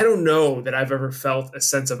 I don't know that I've ever felt a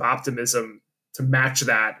sense of optimism to match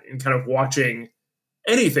that in kind of watching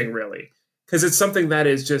anything really, because it's something that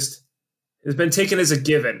is just has been taken as a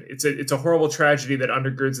given. It's a horrible tragedy that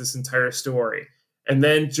undergirds this entire story. And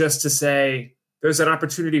then just to say there's an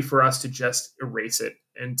opportunity for us to just erase it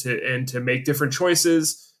and to make different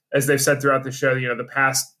choices, as they've said throughout the show, the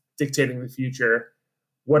past dictating the future.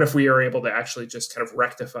 What if we are able to actually just kind of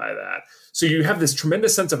rectify that? So you have this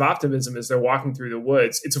tremendous sense of optimism as they're walking through the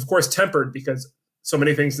woods. It's of course tempered because so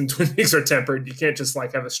many things in Twin Peaks are tempered. You can't just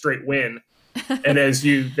like have a straight win. And as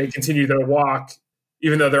they continue their walk,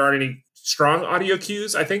 even though there aren't any strong audio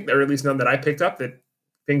cues, I think, or at least none that I picked up, that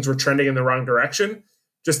things were trending in the wrong direction.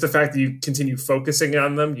 Just the fact that you continue focusing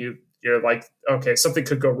on them, you're like, okay, something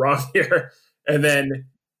could go wrong here. And then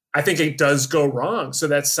I think it does go wrong. So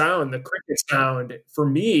that sound, the cricket sound, for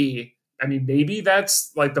me, I mean, maybe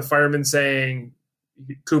that's like the fireman saying,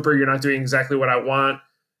 Cooper, you're not doing exactly what I want.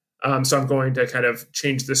 So I'm going to kind of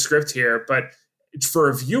change the script here. But for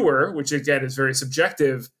a viewer, which again is very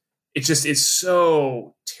subjective, it just is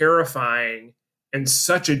so terrifying and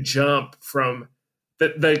such a jump from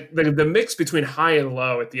the mix between high and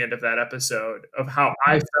low at the end of that episode of how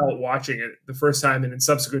I felt watching it the first time and in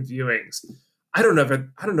subsequent viewings. I don't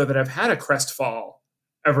know that I've had a crest fall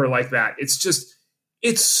ever like that.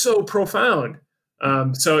 It's so profound.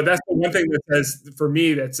 So that's the one thing that says for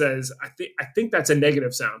me I think that's a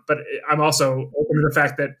negative sound, but I'm also open to the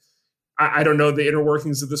fact that I don't know the inner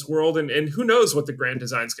workings of this world, and who knows what the grand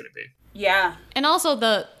design is going to be. Yeah. And also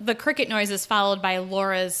the cricket noise is followed by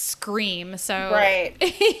Laura's scream. So, right.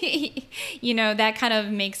 That kind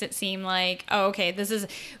of makes it seem like, oh, okay, this is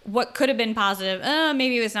what could have been positive.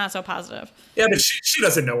 Maybe it's not so positive. Yeah, but she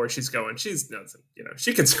doesn't know where she's going. She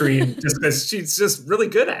can scream just because she's just really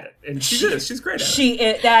good at it. And she's great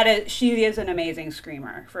at it. She is an amazing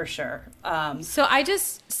screamer for sure. So I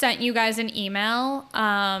just sent you guys an email.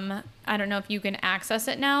 I don't know if you can access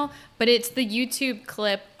it now, but it's the YouTube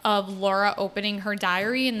clip of Laura opening her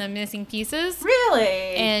diary and the missing pieces. Really?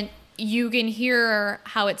 And you can hear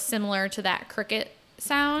how it's similar to that cricket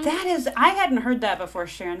sound. I hadn't heard that before,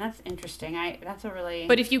 Sharon. That's interesting.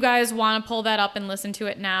 But if you guys want to pull that up and listen to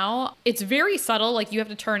it now, it's very subtle. Like you have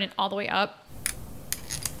to turn it all the way up.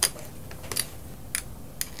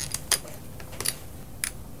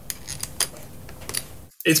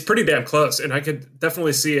 It's pretty damn close, and I could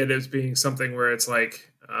definitely see it as being something where it's like,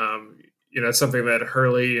 something that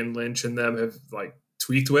Hurley and Lynch and them have like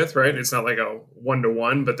tweaked with, right? It's not like a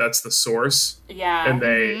 1-to-1, but that's the source. Yeah. And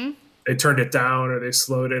they turned it down, or they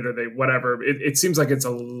slowed it, or they whatever. It seems like it's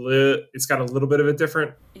got a little bit of a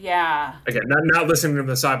different. Yeah. Again, not listening to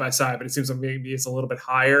them side by side, but it seems like maybe it's a little bit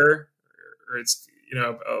higher, or it's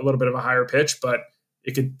a little bit of a higher pitch, but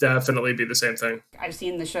it could definitely be the same thing. I've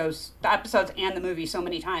seen the episodes and the movie so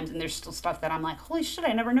many times, and there's still stuff that I'm like, holy shit,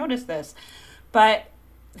 I never noticed this. But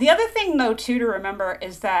the other thing, though, too, to remember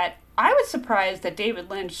is that I was surprised that David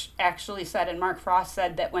Lynch actually said, and Mark Frost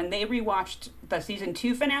said, that when they rewatched the season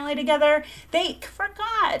 2 finale together, they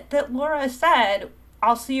forgot that Laura said,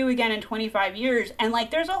 I'll see you again in 25 years. And, like,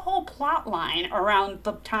 there's a whole plot line around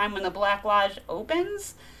the time when the Black Lodge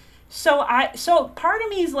opens. So part of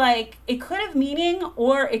me is like, it could have meaning,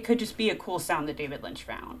 or it could just be a cool sound that David Lynch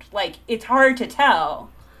found. Like, it's hard to tell.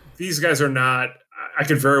 These guys are not, I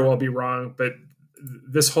could very well be wrong, but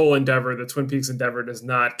this whole endeavor, the Twin Peaks endeavor, does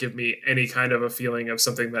not give me any kind of a feeling of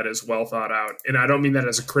something that is well thought out. And I don't mean that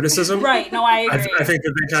as a criticism. Right. No, I agree. I think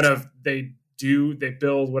that they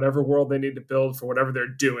build whatever world they need to build for whatever they're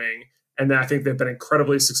doing. And I think they've been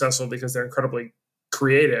incredibly successful because they're incredibly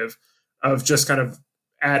creative of just kind of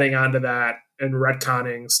adding onto that and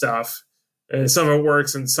retconning stuff. And some of it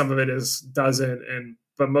works and some of it doesn't.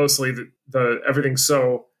 But mostly the everything's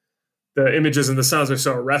so, the images and the sounds are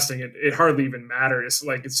so arresting. It hardly even matters.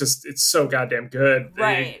 Like, it's so goddamn good.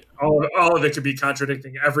 Right. All of it could be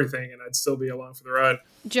contradicting everything, and I'd still be along for the ride.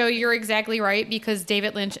 Joe, you're exactly right, because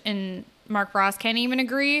David Lynch and Mark Frost can't even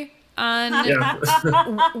agree on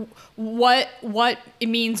what it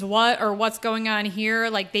means, or what's going on here.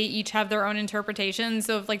 Like, they each have their own interpretations.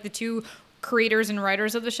 So if like the two creators and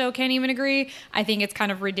writers of the show can't even agree, I think it's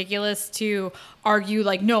kind of ridiculous to argue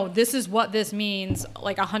like, no, this is what this means,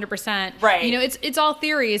 like 100%. Right. It's all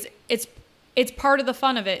theories. It's part of the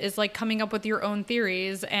fun of it, is like coming up with your own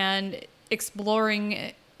theories and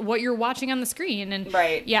exploring what you're watching on the screen. And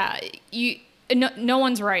right. Yeah, no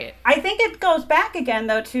one's right. I think it goes back again,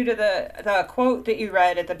 though, to the quote that you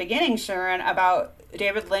read at the beginning, Sharon, about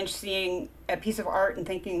David Lynch seeing a piece of art and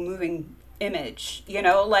thinking moving image. You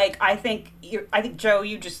know, like, I think, Joe,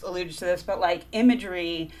 you just alluded to this, but, like,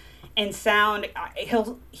 imagery and sound,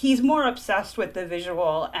 he's more obsessed with the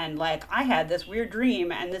visual and, like, I had this weird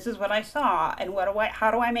dream and this is what I saw and how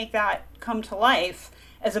do I make that come to life,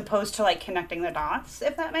 as opposed to, like, connecting the dots,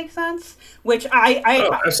 if that makes sense. Which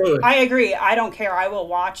absolutely. I agree. I don't care. I will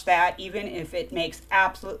watch that even if it makes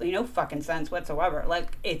absolutely no fucking sense whatsoever.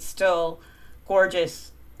 Like, it's still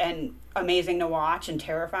gorgeous and amazing to watch and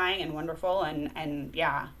terrifying and wonderful and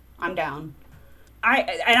yeah, I'm down.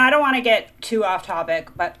 I don't want to get too off topic,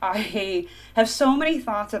 but I have so many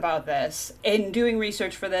thoughts about this. In doing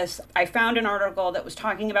research for this, I found an article that was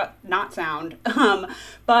talking about, not sound,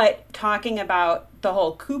 but talking about the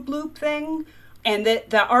whole Coop loop thing. And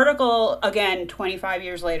the article, again, 25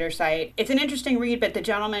 years later site, it's an interesting read, but the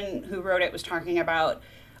gentleman who wrote it was talking about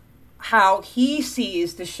how he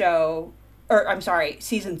sees the show, or I'm sorry,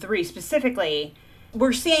 season 3 specifically.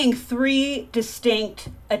 We're seeing 3 distinct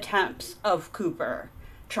attempts of Cooper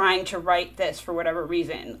trying to write this for whatever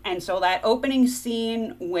reason. And so that opening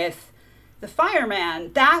scene with the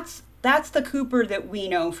fireman, that's the Cooper that we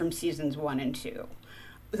know from seasons 1 and 2.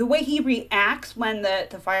 The way he reacts when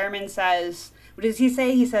the fireman says, what does he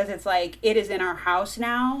say? He says it's like, it is in our house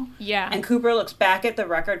now. Yeah. And Cooper looks back at the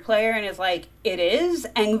record player and is like, it is?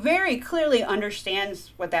 And very clearly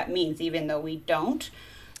understands what that means, even though we don't.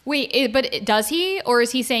 Wait, but does he? Or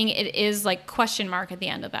is he saying it is like question mark at the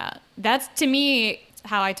end of that? That's, to me,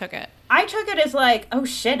 how I took it. I took it as like, oh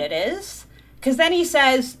shit, it is? Because then he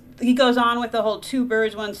says, he goes on with the whole 2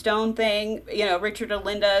 birds, 1 stone thing, you know, Richard and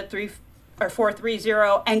Linda,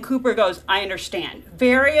 430, and Cooper goes, I understand,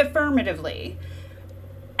 very affirmatively.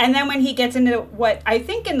 And then when he gets into what I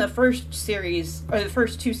think in the first series, or the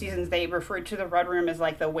first 2 seasons, they referred to the Red Room as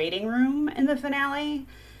like the waiting room in the finale.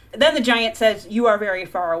 Then the giant says, you are very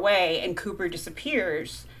far away, and Cooper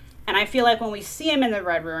disappears. And I feel like when we see him in the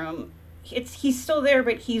Red Room, he's still there,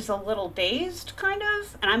 but he's a little dazed, kind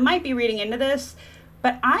of. And I might be reading into this,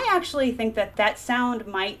 but I actually think that sound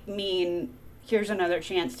might mean, here's another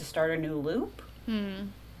chance to start a new loop.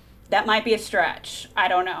 That might be a stretch. I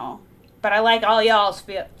don't know. But I like all y'all's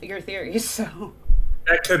your theories, so.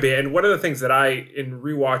 That could be. And one of the things that in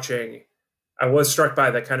rewatching, I was struck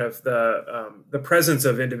by the kind of the presence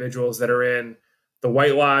of individuals that are in the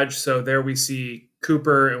White Lodge. So there we see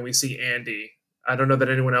Cooper and we see Andy. I don't know that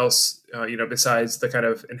anyone else, besides the kind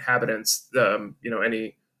of inhabitants,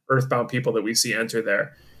 any earthbound people that we see enter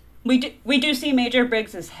there. We do see Major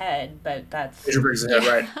Briggs's head, but that's Major Briggs's head,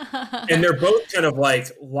 right? And they're both kind of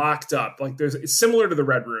like locked up. Like it's similar to the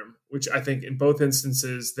Red Room, which I think in both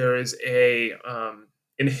instances there is a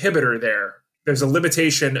inhibitor there. There's a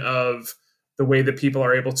limitation of the way that people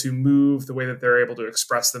are able to move, the way that they're able to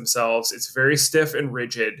express themselves. It's very stiff and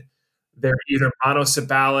rigid. They're either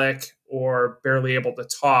monosyllabic or barely able to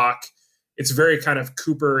talk. It's very kind of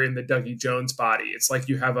Cooper in the Dougie Jones body. It's like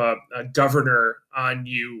you have a governor on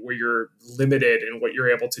you where you're limited in what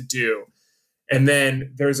you're able to do. And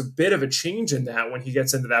then there's a bit of a change in that when he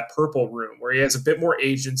gets into that purple room where he has a bit more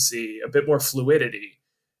agency, a bit more fluidity.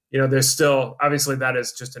 There's still, obviously that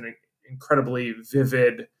is just an incredibly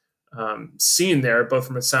vivid scene there, both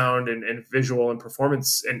from a sound and visual and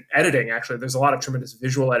performance and editing. Actually, there's a lot of tremendous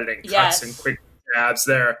visual editing, cuts and quick jabs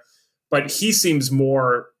there. But he seems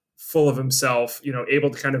more full of himself, able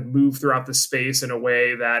to kind of move throughout the space in a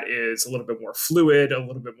way that is a little bit more fluid, a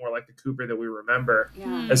little bit more like the Cooper that we remember,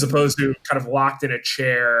 as opposed to kind of locked in a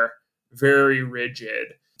chair, very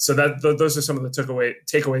rigid. So those are some of the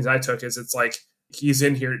takeaways I took. Is it's like he's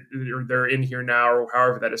in here, or they're in here now, or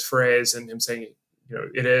however that is phrased, and him saying,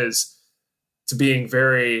 it is, to being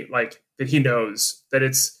very like that he knows that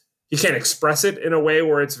he can't express it in a way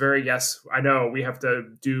where it's very, yes, I know we have to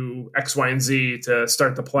do X, Y, and Z to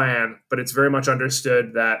start the plan, but it's very much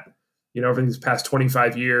understood that, over these past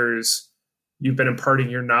 25 years, you've been imparting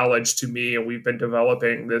your knowledge to me and we've been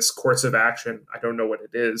developing this course of action. I don't know what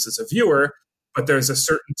it is as a viewer, but there's a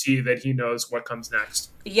certainty that he knows what comes next.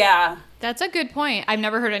 Yeah. That's a good point. I've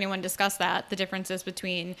never heard anyone discuss that, the differences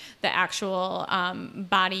between the actual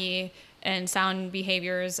body and sound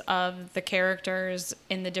behaviors of the characters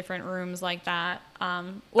in the different rooms like that.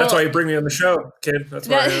 That's why you bring me on the show, kid. That's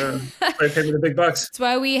why I pay me the big bucks. That's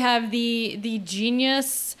why we have the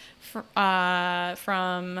genius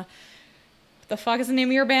from, the fuck is the name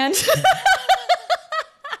of your band?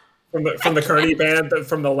 from the Carney band,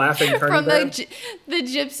 from the laughing Carney band, the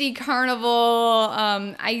Gypsy Carnival.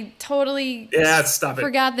 I totally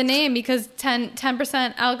forgot the name because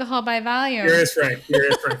 10% alcohol by volume. Furious Frank,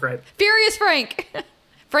 right? Furious Frank,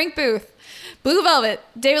 Frank Booth, Blue Velvet,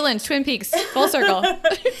 David Lynch, Twin Peaks, full circle.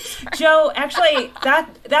 Joe, actually,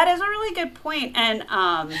 that is a really good point, and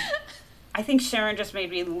I think Sharon just made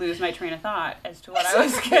me lose my train of thought as to what I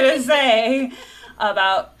was going to say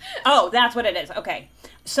about. Oh, that's what it is. Okay.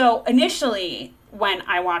 So initially, when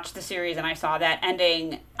I watched the series and I saw that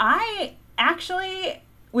ending, I actually,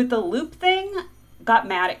 with the loop thing, got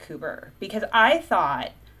mad at Cooper because I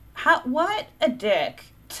thought, what a dick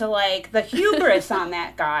to like the hubris on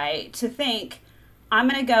that guy to think I'm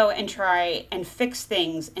going to go and try and fix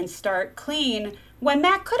things and start clean when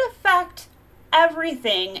that could affect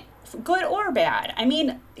everything, good or bad. I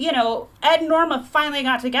mean, Ed and Norma finally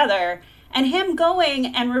got together. And him going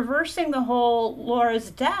and reversing the whole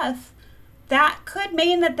Laura's death, that could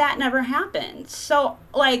mean that never happened. So,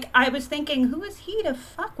 like, I was thinking, who is he to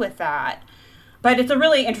fuck with that? But it's a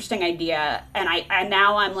really interesting idea, and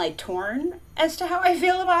now I'm, like, torn as to how I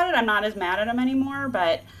feel about it. I'm not as mad at him anymore,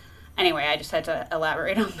 but anyway, I just had to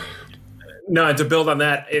elaborate on that. No, and to build on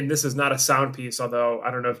that, and this is not a sound piece, although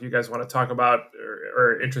I don't know if you guys want to talk about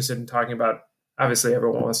or interested in talking about, obviously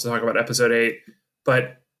everyone wants to talk about episode 8,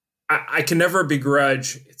 but I can never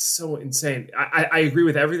begrudge. It's so insane. I agree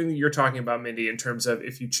with everything that you're talking about, Mindy, in terms of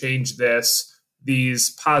if you change these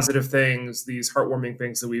positive things, these heartwarming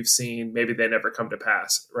things that we've seen, maybe they never come to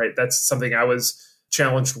pass, right? That's something I was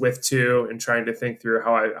challenged with too, and trying to think through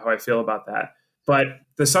how I feel about that. But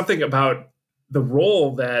there's something about the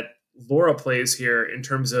role that Laura plays here in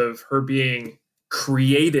terms of her being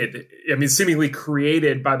created, I mean, seemingly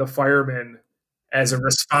created by the firemen as a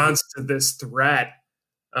response to this threat.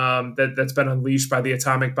 That's been unleashed by the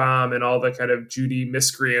atomic bomb and all the kind of Judy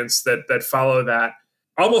miscreants that follow that.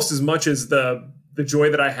 Almost as much as the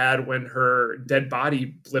joy that I had when her dead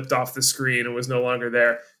body blipped off the screen and was no longer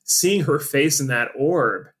there, seeing her face in that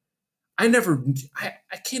orb, I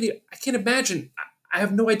can't imagine. I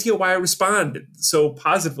have no idea why I respond so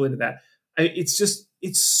positively to that.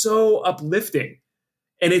 It's so uplifting,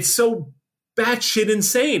 and it's so batshit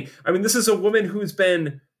insane. I mean, this is a woman who's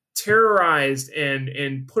been terrorized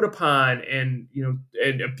and put upon and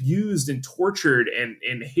abused and tortured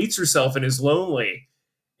and hates herself and is lonely,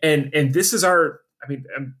 and this is our, I mean,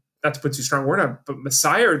 not to put too strong a word on, but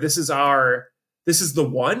Messiah, this is the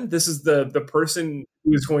one, this is the person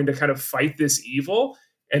who is going to kind of fight this evil,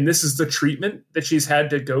 and this is the treatment that she's had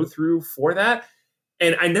to go through for that.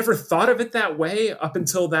 And I never thought of it that way up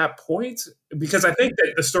until that point, because I think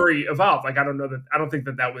that the story evolved. Like, I don't think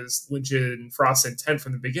that was Lynch and Frost's intent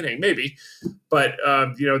from the beginning, maybe, but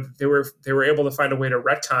they were able to find a way to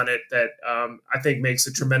retcon it that I think makes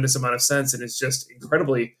a tremendous amount of sense, and it's just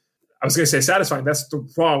incredibly, I was going to say satisfying. That's the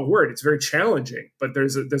wrong word. It's very challenging, but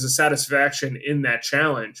there's a satisfaction in that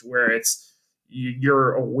challenge where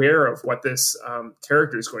you're aware of what this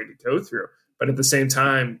character is going to go through. But at the same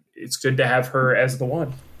time, it's good to have her as the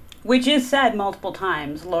one. Which is said multiple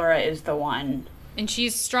times. Laura is the one. And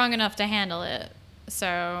she's strong enough to handle it.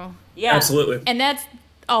 So, yeah. Absolutely. And that's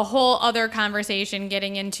a whole other conversation,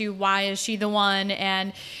 getting into why is she the one,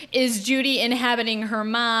 and is Judy inhabiting her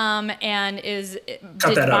mom, and did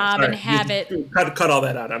Bob inhabit... Cut all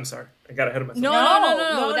that out. I'm sorry. I got ahead of myself.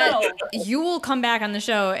 No. You will come back on the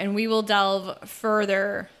show, and we will delve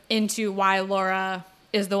further into why Laura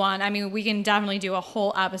is the one. I mean, we can definitely do a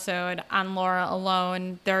whole episode on Laura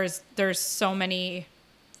alone. There's so many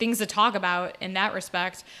things to talk about in that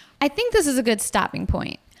respect. I think this is a good stopping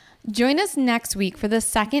point. Join us next week for the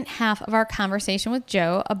second half of our conversation with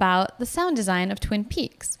Joe about the sound design of Twin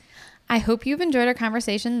Peaks. I hope you've enjoyed our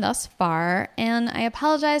conversation thus far, and I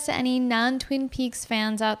apologize to any non-Twin Peaks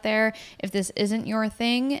fans out there if this isn't your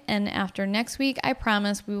thing, and after next week, I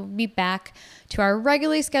promise we will be back to our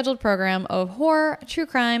regularly scheduled program of horror, true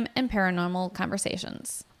crime, and paranormal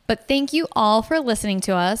conversations. But thank you all for listening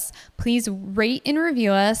to us. Please rate and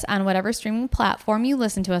review us on whatever streaming platform you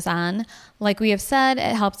listen to us on. Like we have said,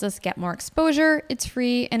 it helps us get more exposure. It's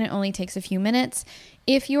free and it only takes a few minutes.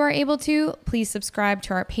 If you are able to, please subscribe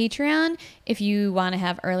to our Patreon if you want to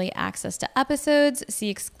have early access to episodes, see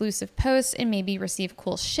exclusive posts, and maybe receive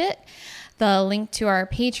cool shit. The link to our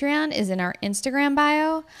Patreon is in our Instagram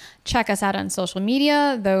bio. Check us out on social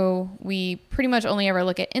media, though we pretty much only ever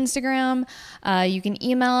look at Instagram. You can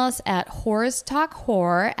email us at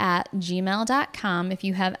horrorstalkhorror@gmail.com if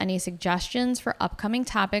you have any suggestions for upcoming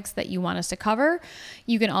topics that you want us to cover.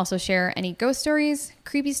 You can also share any ghost stories,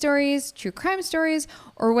 creepy stories, true crime stories,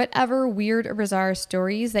 or whatever weird or bizarre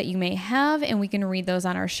stories that you may have, and we can read those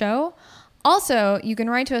on our show. Also, you can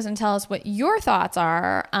write to us and tell us what your thoughts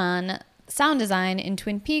are on sound design in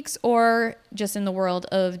Twin Peaks or just in the world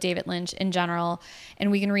of David Lynch in general, and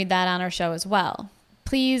we can read that on our show as well.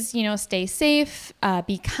 Please, stay safe,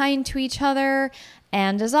 be kind to each other,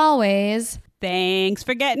 and as always, Thanks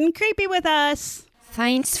for getting creepy with us.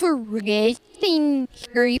 thanks for getting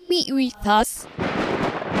creepy with us.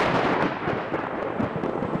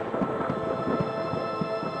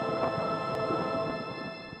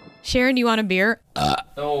 Sharon, do you want a beer?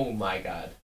 Oh my God.